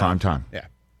ready for prime time. Yeah.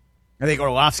 I think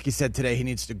Orlovsky said today he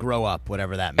needs to grow up,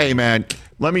 whatever that means. Hey, man,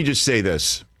 let me just say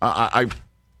this.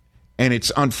 And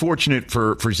it's unfortunate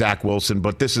for Zach Wilson,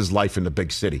 but this is life in the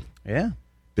big city. Yeah.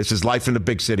 This is life in the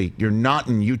big city. You're not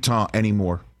in Utah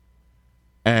anymore.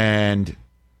 And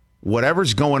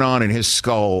whatever's going on in his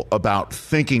skull about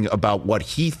thinking about what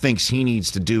he thinks he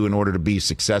needs to do in order to be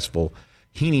successful,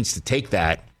 he needs to take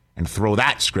that and throw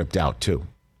that script out too.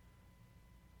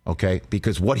 Okay?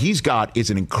 Because what he's got is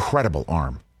an incredible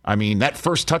arm. I mean, that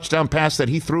first touchdown pass that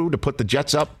he threw to put the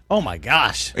Jets up. Oh, my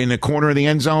gosh. In the corner of the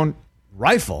end zone.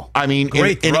 Rifle. I mean,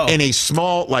 great throw. In a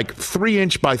small,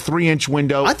 3-inch by 3-inch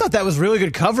window. I thought that was really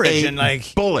good coverage.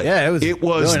 Bullet. Yeah, it was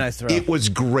really nice throw. It was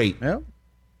great. Yeah.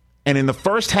 And in the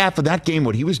first half of that game,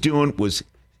 what he was doing was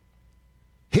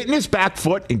hitting his back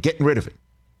foot and getting rid of it.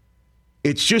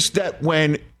 It's just that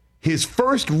when his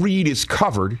first read is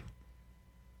covered,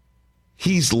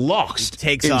 he's lost. He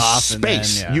takes in off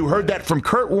space. And then, you heard that from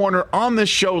Kurt Warner on this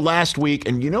show last week.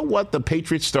 And you know what the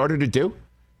Patriots started to do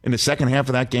in the second half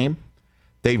of that game?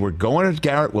 They were going to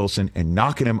Garrett Wilson and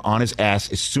knocking him on his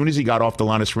ass as soon as he got off the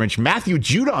line of scrimmage. Matthew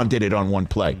Judon did it on one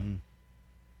play. Mm-hmm.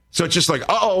 So it's just like,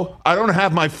 I don't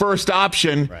have my first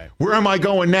option. Right. Where am I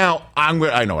going now? I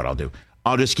know what I'll do.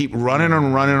 I'll just keep running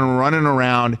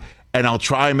around, and I'll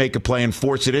try and make a play and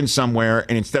force it in somewhere.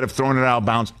 And instead of throwing it out of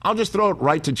bounds, I'll just throw it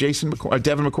right to Devin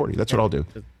McCourty. That's what I'll do.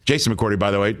 Jason McCourty,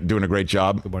 by the way, doing a great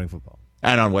job. Good Morning Football.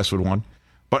 And on Westwood One.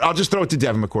 But I'll just throw it to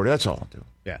Devin McCourty. That's all I'll do.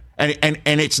 Yeah. And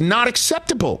it's not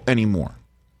acceptable anymore.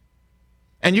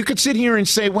 And you could sit here and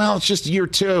say, well, it's just year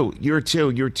two.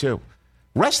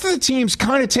 Rest of the team's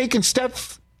kind of taking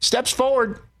steps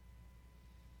forward.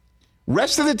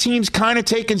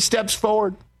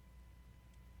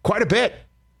 Quite a bit.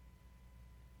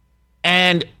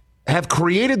 And have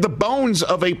created the bones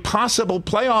of a possible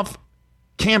playoff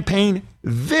campaign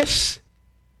this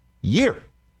year.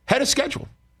 Head of schedule.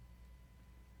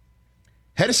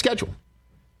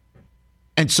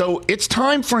 And so it's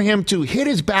time for him to hit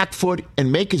his back foot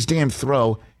and make his damn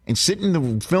throw and sit in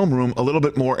the film room a little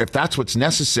bit more if that's what's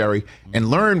necessary and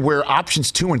learn where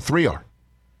options 2 and 3 are.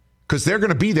 Because they're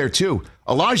going to be there too.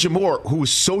 Elijah Moore, who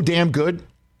is so damn good.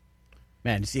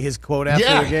 Man, you see his quote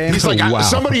after the game? He's like, wow.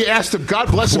 Somebody asked him,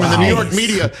 God bless him, in the New York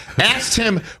media, asked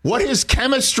him what his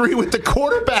chemistry with the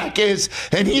quarterback is.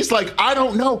 And he's like, I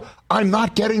don't know. I'm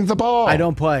not getting the ball. I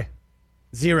don't play.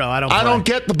 Zero. I don't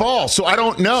get the ball, so I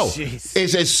don't know. Jeez.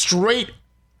 Is as straight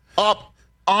up,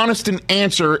 honest an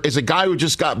answer as a guy who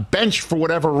just got benched for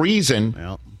whatever reason,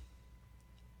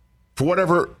 for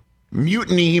whatever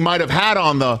mutiny he might have had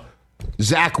on the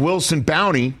Zach Wilson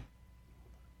bounty.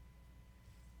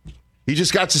 He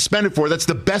just got suspended for it. That's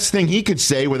the best thing he could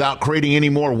say without creating any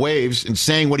more waves and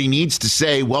saying what he needs to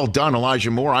say. Well done,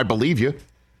 Elijah Moore. I believe you.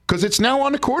 Because it's now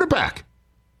on the quarterback.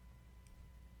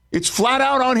 It's flat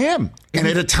out on him. And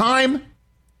at a time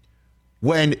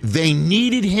when they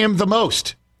needed him the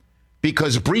most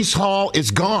because Breece Hall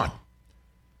is gone,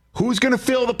 who's going to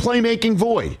fill the playmaking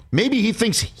void? Maybe he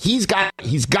thinks he's got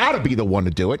to be the one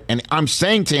to do it. And I'm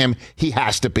saying to him, he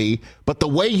has to be. But the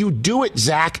way you do it,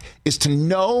 Zach, is to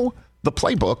know the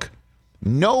playbook,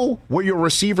 know where your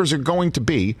receivers are going to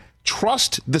be,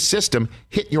 trust the system,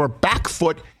 hit your back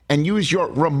foot, and use your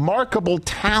remarkable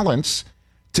talents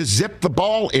to zip the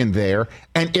ball in there.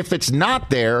 And if it's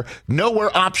not there, know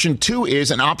where option 2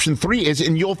 is and option 3 is,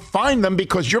 and you'll find them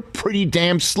because you're pretty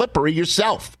damn slippery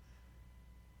yourself.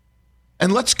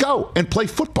 And let's go and play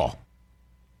football.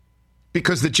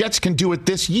 Because the Jets can do it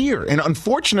this year. And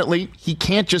unfortunately, he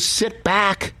can't just sit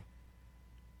back.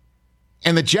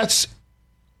 And the Jets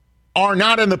are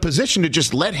not in the position to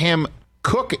just let him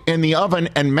cook in the oven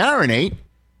and marinate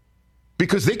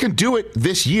because they can do it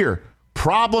this year.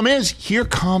 Problem is, here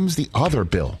comes the other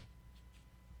bill.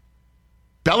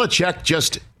 Belichick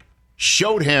just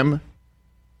showed him,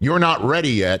 you're not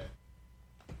ready yet.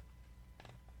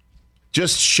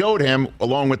 Just showed him,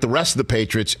 along with the rest of the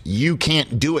Patriots, you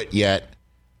can't do it yet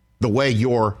the way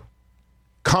you're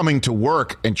coming to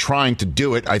work and trying to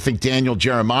do it. I think Daniel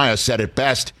Jeremiah said it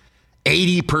best.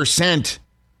 80%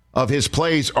 of his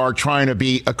plays are trying to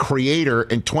be a creator,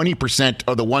 and 20%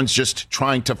 are the ones just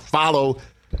trying to follow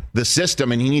the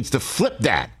system, and he needs to flip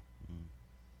that.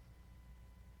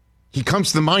 He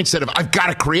comes to the mindset of, I've got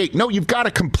to create. No, you've got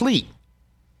to complete.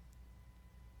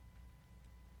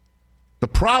 The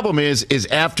problem is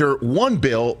after one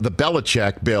bill, the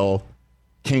Belichick bill,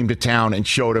 came to town and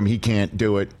showed him he can't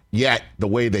do it yet the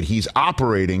way that he's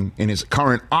operating in his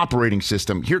current operating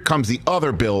system. Here comes the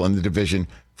other bill in the division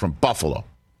from Buffalo.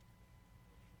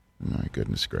 My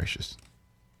goodness gracious.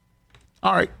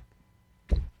 All right.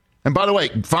 And by the way,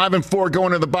 5-4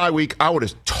 going to the bye week, I would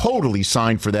have totally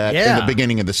signed for that in the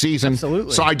beginning of the season.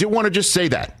 Absolutely. So I do want to just say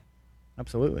that.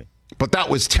 Absolutely. But that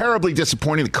was terribly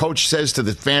disappointing. The coach says to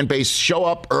the fan base, show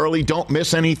up early, don't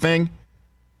miss anything.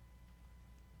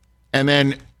 And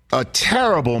then a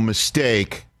terrible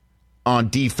mistake on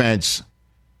defense.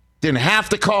 Didn't have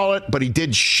to call it, but he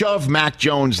did shove Mac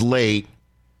Jones late.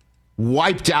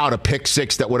 Wiped out a pick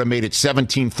six that would have made it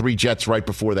 17-3 Jets right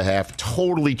before the half.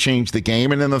 Totally changed the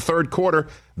game. And in the third quarter,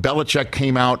 Belichick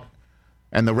came out,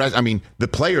 and the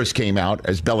players came out.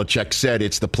 As Belichick said,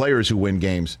 it's the players who win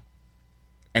games.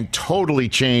 And totally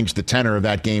changed the tenor of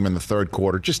that game in the third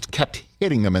quarter. Just kept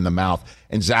hitting them in the mouth.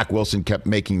 And Zach Wilson kept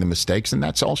making the mistakes, and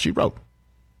that's all she wrote.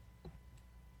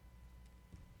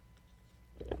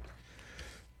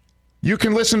 You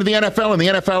can listen to the NFL and the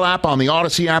NFL app on the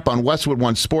Odyssey app, on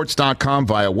WestwoodOneSports.com,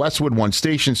 via Westwood One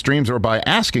station streams, or by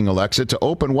asking Alexa to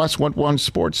open Westwood One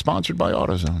Sports, sponsored by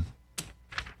AutoZone.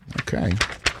 Okay.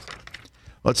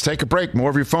 Let's take a break. More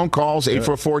of your phone calls,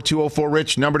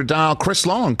 844-204-RICH, number to dial. Chris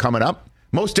Long coming up.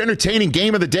 Most entertaining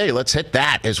game of the day. Let's hit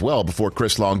that as well before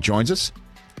Chris Long joins us.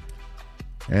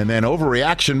 And then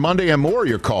Overreaction Monday and more of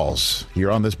your calls here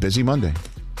on this busy Monday.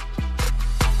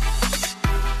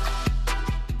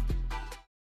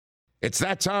 It's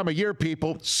that time of year,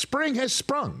 people. Spring has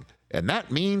sprung, and that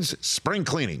means spring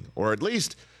cleaning, or at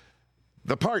least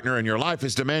the partner in your life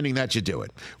is demanding that you do it.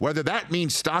 Whether that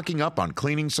means stocking up on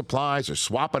cleaning supplies or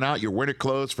swapping out your winter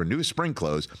clothes for new spring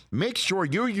clothes, make sure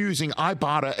you're using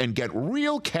Ibotta and get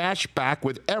real cash back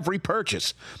with every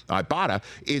purchase. Ibotta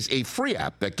is a free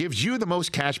app that gives you the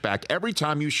most cash back every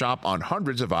time you shop on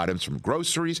hundreds of items, from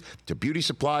groceries to beauty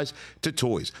supplies to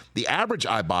toys. The average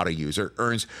Ibotta user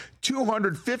earns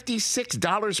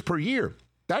 $256 per year.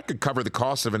 That could cover the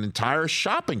cost of an entire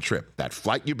shopping trip, that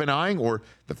flight you've been eyeing, or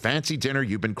the fancy dinner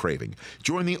you've been craving.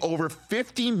 Join the over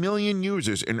 50 million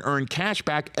users and earn cash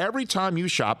back every time you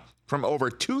shop from over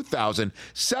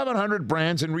 2,700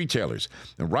 brands and retailers.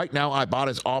 And right now, Ibotta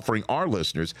is offering our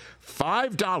listeners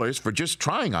 $5 for just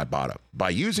trying Ibotta by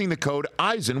using the code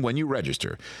EISEN when you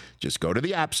register. Just go to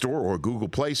the App Store or Google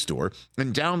Play Store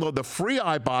and download the free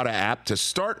Ibotta app to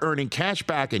start earning cash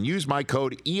back and use my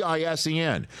code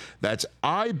EISEN. That's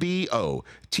IBOTTA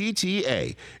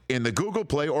in the Google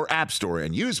Play or App Store,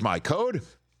 and use my code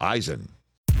EISEN.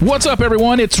 What's up,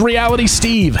 everyone? It's Reality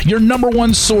Steve, your number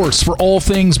one source for all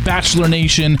things Bachelor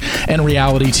Nation and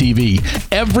reality TV.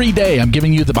 Every day, I'm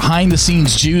giving you the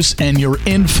behind-the-scenes juice and your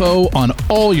info on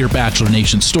all your Bachelor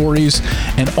Nation stories,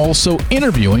 and also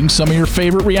interviewing some of your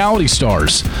favorite reality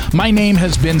stars. My name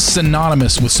has been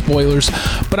synonymous with spoilers,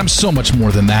 but I'm so much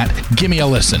more than that. Give me a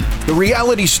listen. The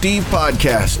Reality Steve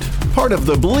Podcast, part of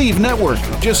the Believe Network.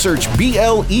 Just search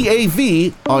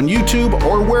BLEAV on YouTube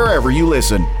or wherever you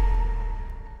listen.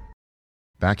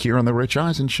 Back here on the Rich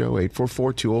Eisen Show,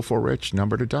 844-204-RICH,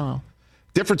 number to dial.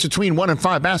 Difference between 1 and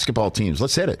 5 basketball teams.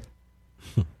 Let's hit it.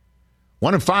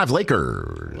 1 and 5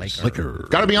 Lakers.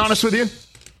 Got to be honest with you.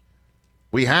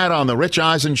 We had on the Rich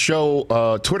Eisen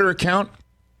Show Twitter account.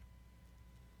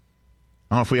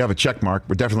 I don't know if we have a check mark.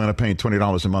 We're definitely not paying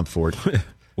 $20 a month for it.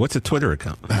 What's a Twitter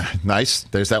account? Nice.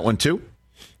 There's that one, too.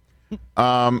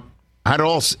 I had it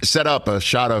all set up, a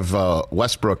shot of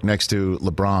Westbrook next to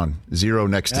LeBron, 0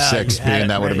 next to 6, being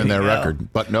that would have been their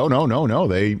record. But no.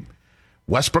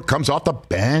 Westbrook comes off the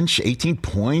bench, 18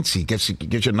 points. He gives you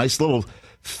a nice little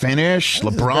finish.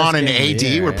 LeBron and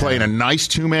AD were playing a nice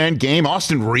two-man game.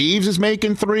 Austin Reeves is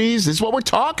making threes. This is what we're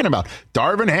talking about.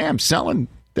 Darvin Ham selling.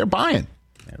 They're buying.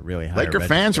 Really high Laker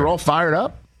fans are all fired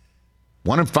up.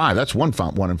 1 and 5. That's one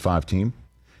 1 and 5 team.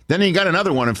 Then you got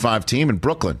another 1 and 5 team in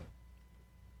Brooklyn.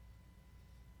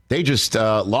 They just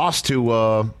lost to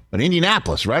an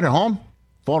Indianapolis right at home.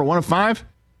 Fall to 1 and 5.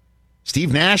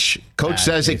 Steve Nash, coach,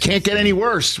 says it can't get any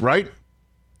worse, right?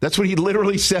 That's what he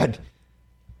literally said.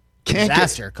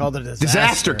 Called it a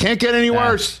disaster. Can't get any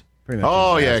worse.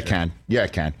 Oh, yeah, it can. Yeah,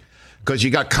 it can. Because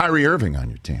you got Kyrie Irving on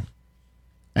your team.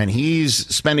 And he's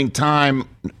spending time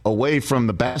away from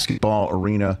the basketball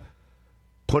arena,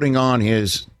 putting on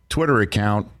his Twitter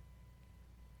account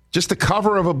just the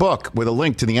cover of a book with a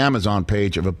link to the Amazon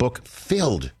page of a book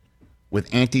filled with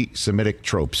anti-Semitic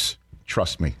tropes.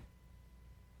 Trust me.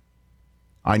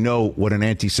 I know what an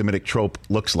anti-Semitic trope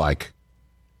looks like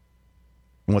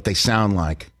and what they sound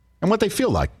like and what they feel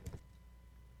like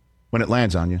when it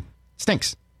lands on you. It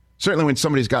stinks. Certainly when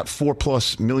somebody's got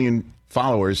 4+ million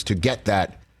followers to get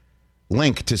that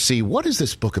link to see, what is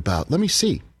this book about? Let me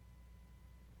see.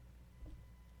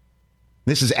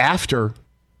 This is after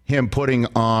him putting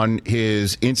on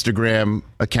his Instagram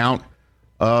account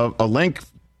a link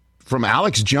from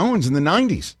Alex Jones in the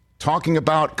 90s, talking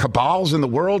about cabals in the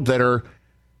world that are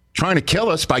trying to kill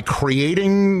us by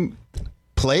creating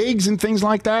plagues and things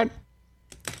like that.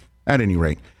 At any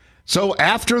rate. So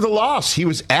after the loss, he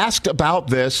was asked about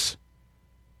this,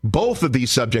 both of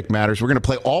these subject matters. We're going to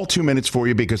play all 2 minutes for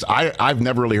you because I've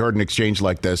never really heard an exchange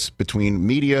like this between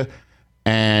media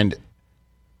and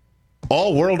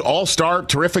All-world, all-star,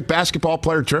 terrific basketball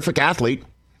player, terrific athlete.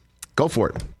 Go for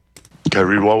it.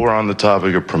 Kyrie, while we're on the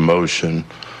topic of promotion,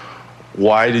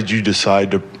 why did you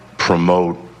decide to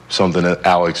promote something that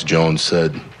Alex Jones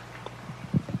said?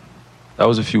 That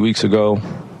was a few weeks ago.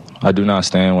 I do not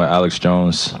stand with Alex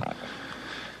Jones'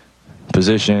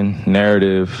 position,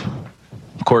 narrative,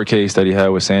 court case that he had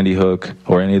with Sandy Hook,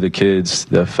 or any of the kids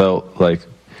that felt like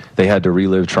they had to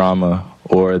relive trauma,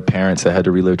 or parents that had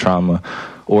to relive trauma,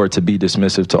 or to be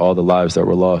dismissive to all the lives that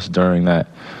were lost during that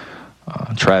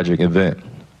tragic event.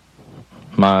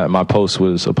 My post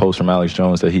was a post from Alex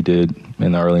Jones that he did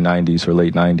in the early 90s or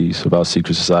late 90s about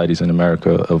secret societies in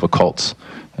America of occults,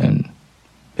 and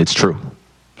it's true.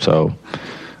 So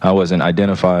I wasn't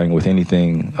identifying with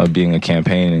anything of being a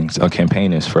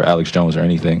campaignist for Alex Jones or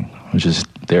anything. I was just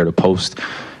there to post,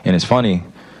 and it's funny,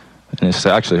 and it's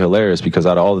actually hilarious because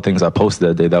out of all the things I posted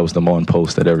that day, that was the one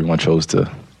post that everyone chose to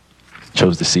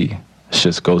see. It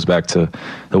just goes back to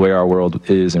the way our world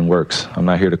is and works. I'm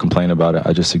not here to complain about it.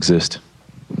 I just exist.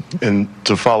 And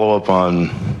to follow up on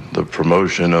the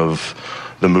promotion of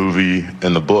the movie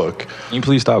and the book. Can you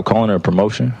please stop calling it a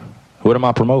promotion? What am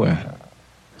I promoting?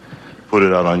 Put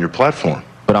it out on your platform.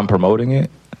 But I'm promoting it?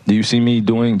 Do you see me in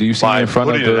front of the title?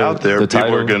 Putting it out there,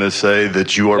 people are going to say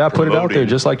that you are promoting. Yeah, I put it out there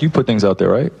just like you put things out there,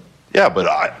 right? Yeah, but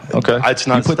it's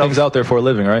not. You put things out there for a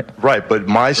living, right? Right, but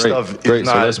my stuff is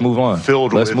not. So let's move on.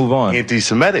 Filled with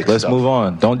anti-Semitic Let's move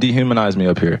on. Don't dehumanize me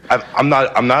up here. I'm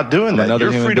not doing that.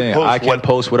 Another human being. I can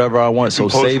post whatever I want. So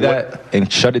say that and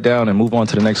shut it down and move on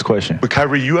to the next question. But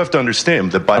Kyrie, you have to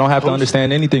understand that I don't have to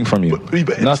understand anything from you.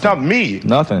 It's not me.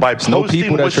 Nothing. It's no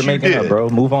people that you're making up, bro.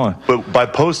 Move on. But by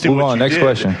posting what you did. Move on. Next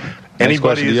question.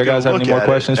 Anybody do you guys have any more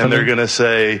questions for me? And they're going to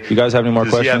say, you guys have any more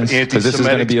questions? Because this is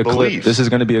going to be a clip. This is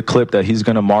going to be a clip that he's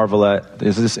going to marvel at.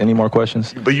 Is this any more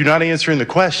questions? But you're not answering the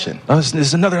question. Oh, this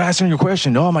is another answering your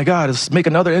question. Oh my God, let's make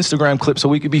another Instagram clip so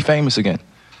we could be famous again.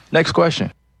 Next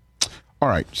question. All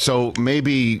right, so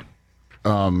maybe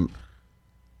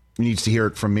needs to hear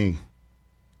it from me.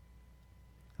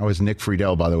 I was Nick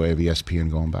Friedel, by the way, of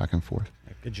ESPN, going back and forth.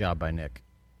 Good job by Nick.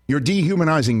 You're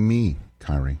dehumanizing me,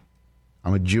 Kyrie.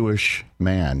 I'm a Jewish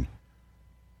man,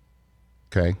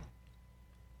 okay?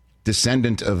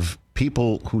 Descendant of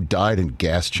people who died in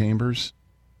gas chambers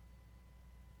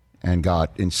and got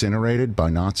incinerated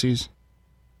by Nazis.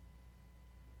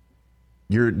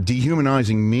 You're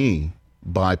dehumanizing me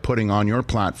by putting on your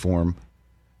platform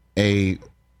a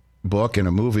book and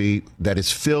a movie that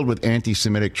is filled with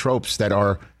anti-Semitic tropes that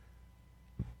are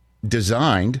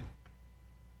designed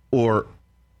or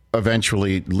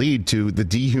eventually lead to the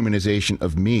dehumanization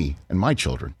of me and my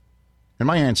children and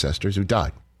my ancestors who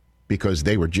died because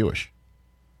they were Jewish.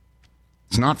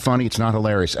 It's not funny. It's not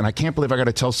hilarious. And I can't believe I got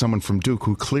to tell someone from Duke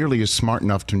who clearly is smart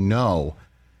enough to know,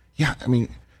 yeah, I mean,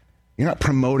 you're not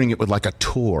promoting it with like a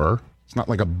tour. It's not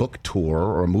like a book tour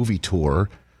or a movie tour.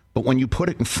 But when you put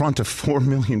it in front of 4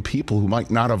 million people who might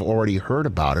not have already heard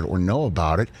about it or know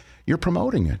about it, you're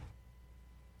promoting it.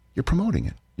 You're promoting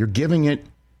it. You're giving it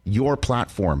your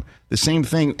platform. The same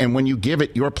thing, and when you give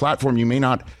it your platform, you may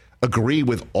not agree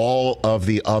with all of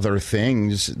the other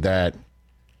things that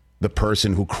the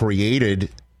person who created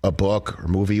a book or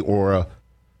movie or a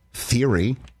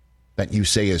theory that you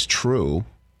say is true.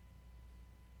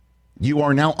 You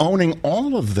are now owning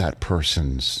all of that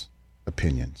person's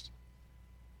opinions.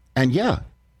 And yeah,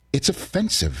 it's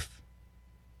offensive.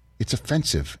 It's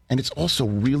offensive. And it's also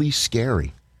really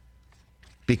scary.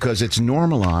 Because it's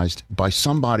normalized by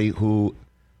somebody who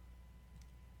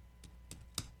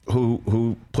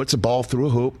puts a ball through a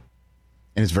hoop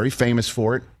and is very famous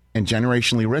for it and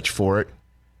generationally rich for it.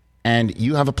 And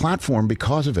you have a platform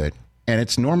because of it. And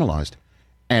it's normalized.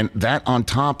 And that on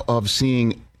top of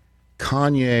seeing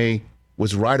Kanye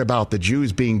was right about the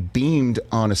Jews being beamed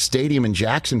on a stadium in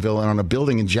Jacksonville and on a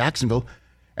building in Jacksonville.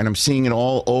 And I'm seeing it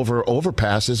all over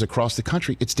overpasses across the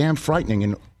country. It's damn frightening,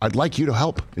 and I'd like you to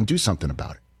help and do something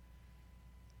about it.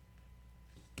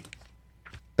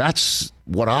 That's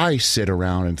what I sit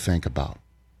around and think about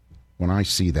when I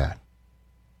see that.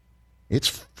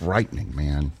 It's frightening,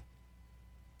 man.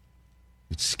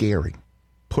 It's scary.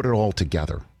 Put it all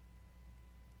together.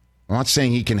 I'm not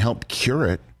saying he can help cure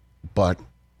it, but...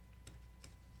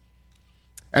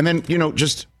 And then,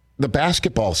 just... the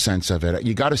basketball sense of it.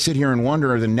 You got to sit here and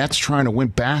wonder, are the Nets trying to win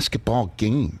basketball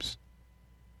games?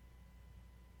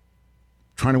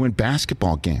 Trying to win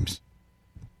basketball games.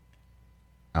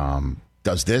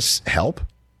 Does this help?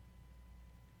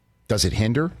 Does it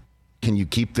hinder? Can you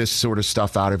keep this sort of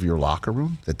stuff out of your locker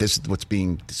room? That this is what's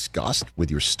being discussed with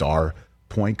your star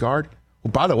point guard? Who,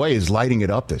 by the way, is lighting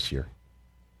it up this year.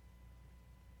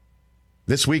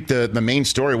 This week, the main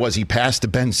story was he passed to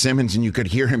Ben Simmons, and you could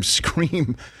hear him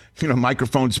scream.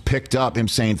 Microphones picked up him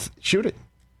saying, shoot it.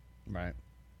 Right.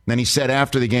 Then he said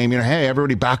after the game, hey,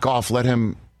 everybody back off. Let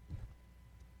him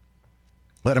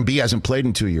be. He hasn't played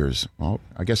in 2 years. Well,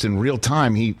 I guess in real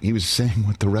time, he was saying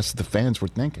what the rest of the fans were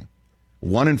thinking.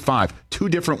 1-5. 2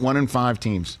 different 1-5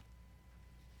 teams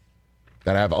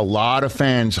that have a lot of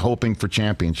fans hoping for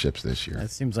championships this year.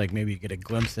 It seems like maybe you get a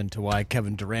glimpse into why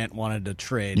Kevin Durant wanted to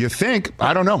trade. You think?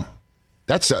 I don't know.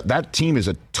 That team is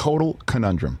a total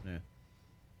conundrum. Yeah.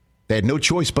 They had no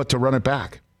choice but to run it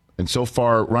back. And so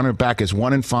far, running it back is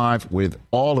 1-5 with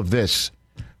all of this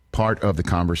part of the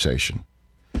conversation.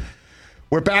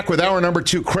 We're back with hour number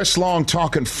 2. Chris Long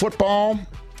talking football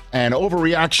and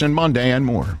Overreaction Monday and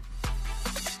more.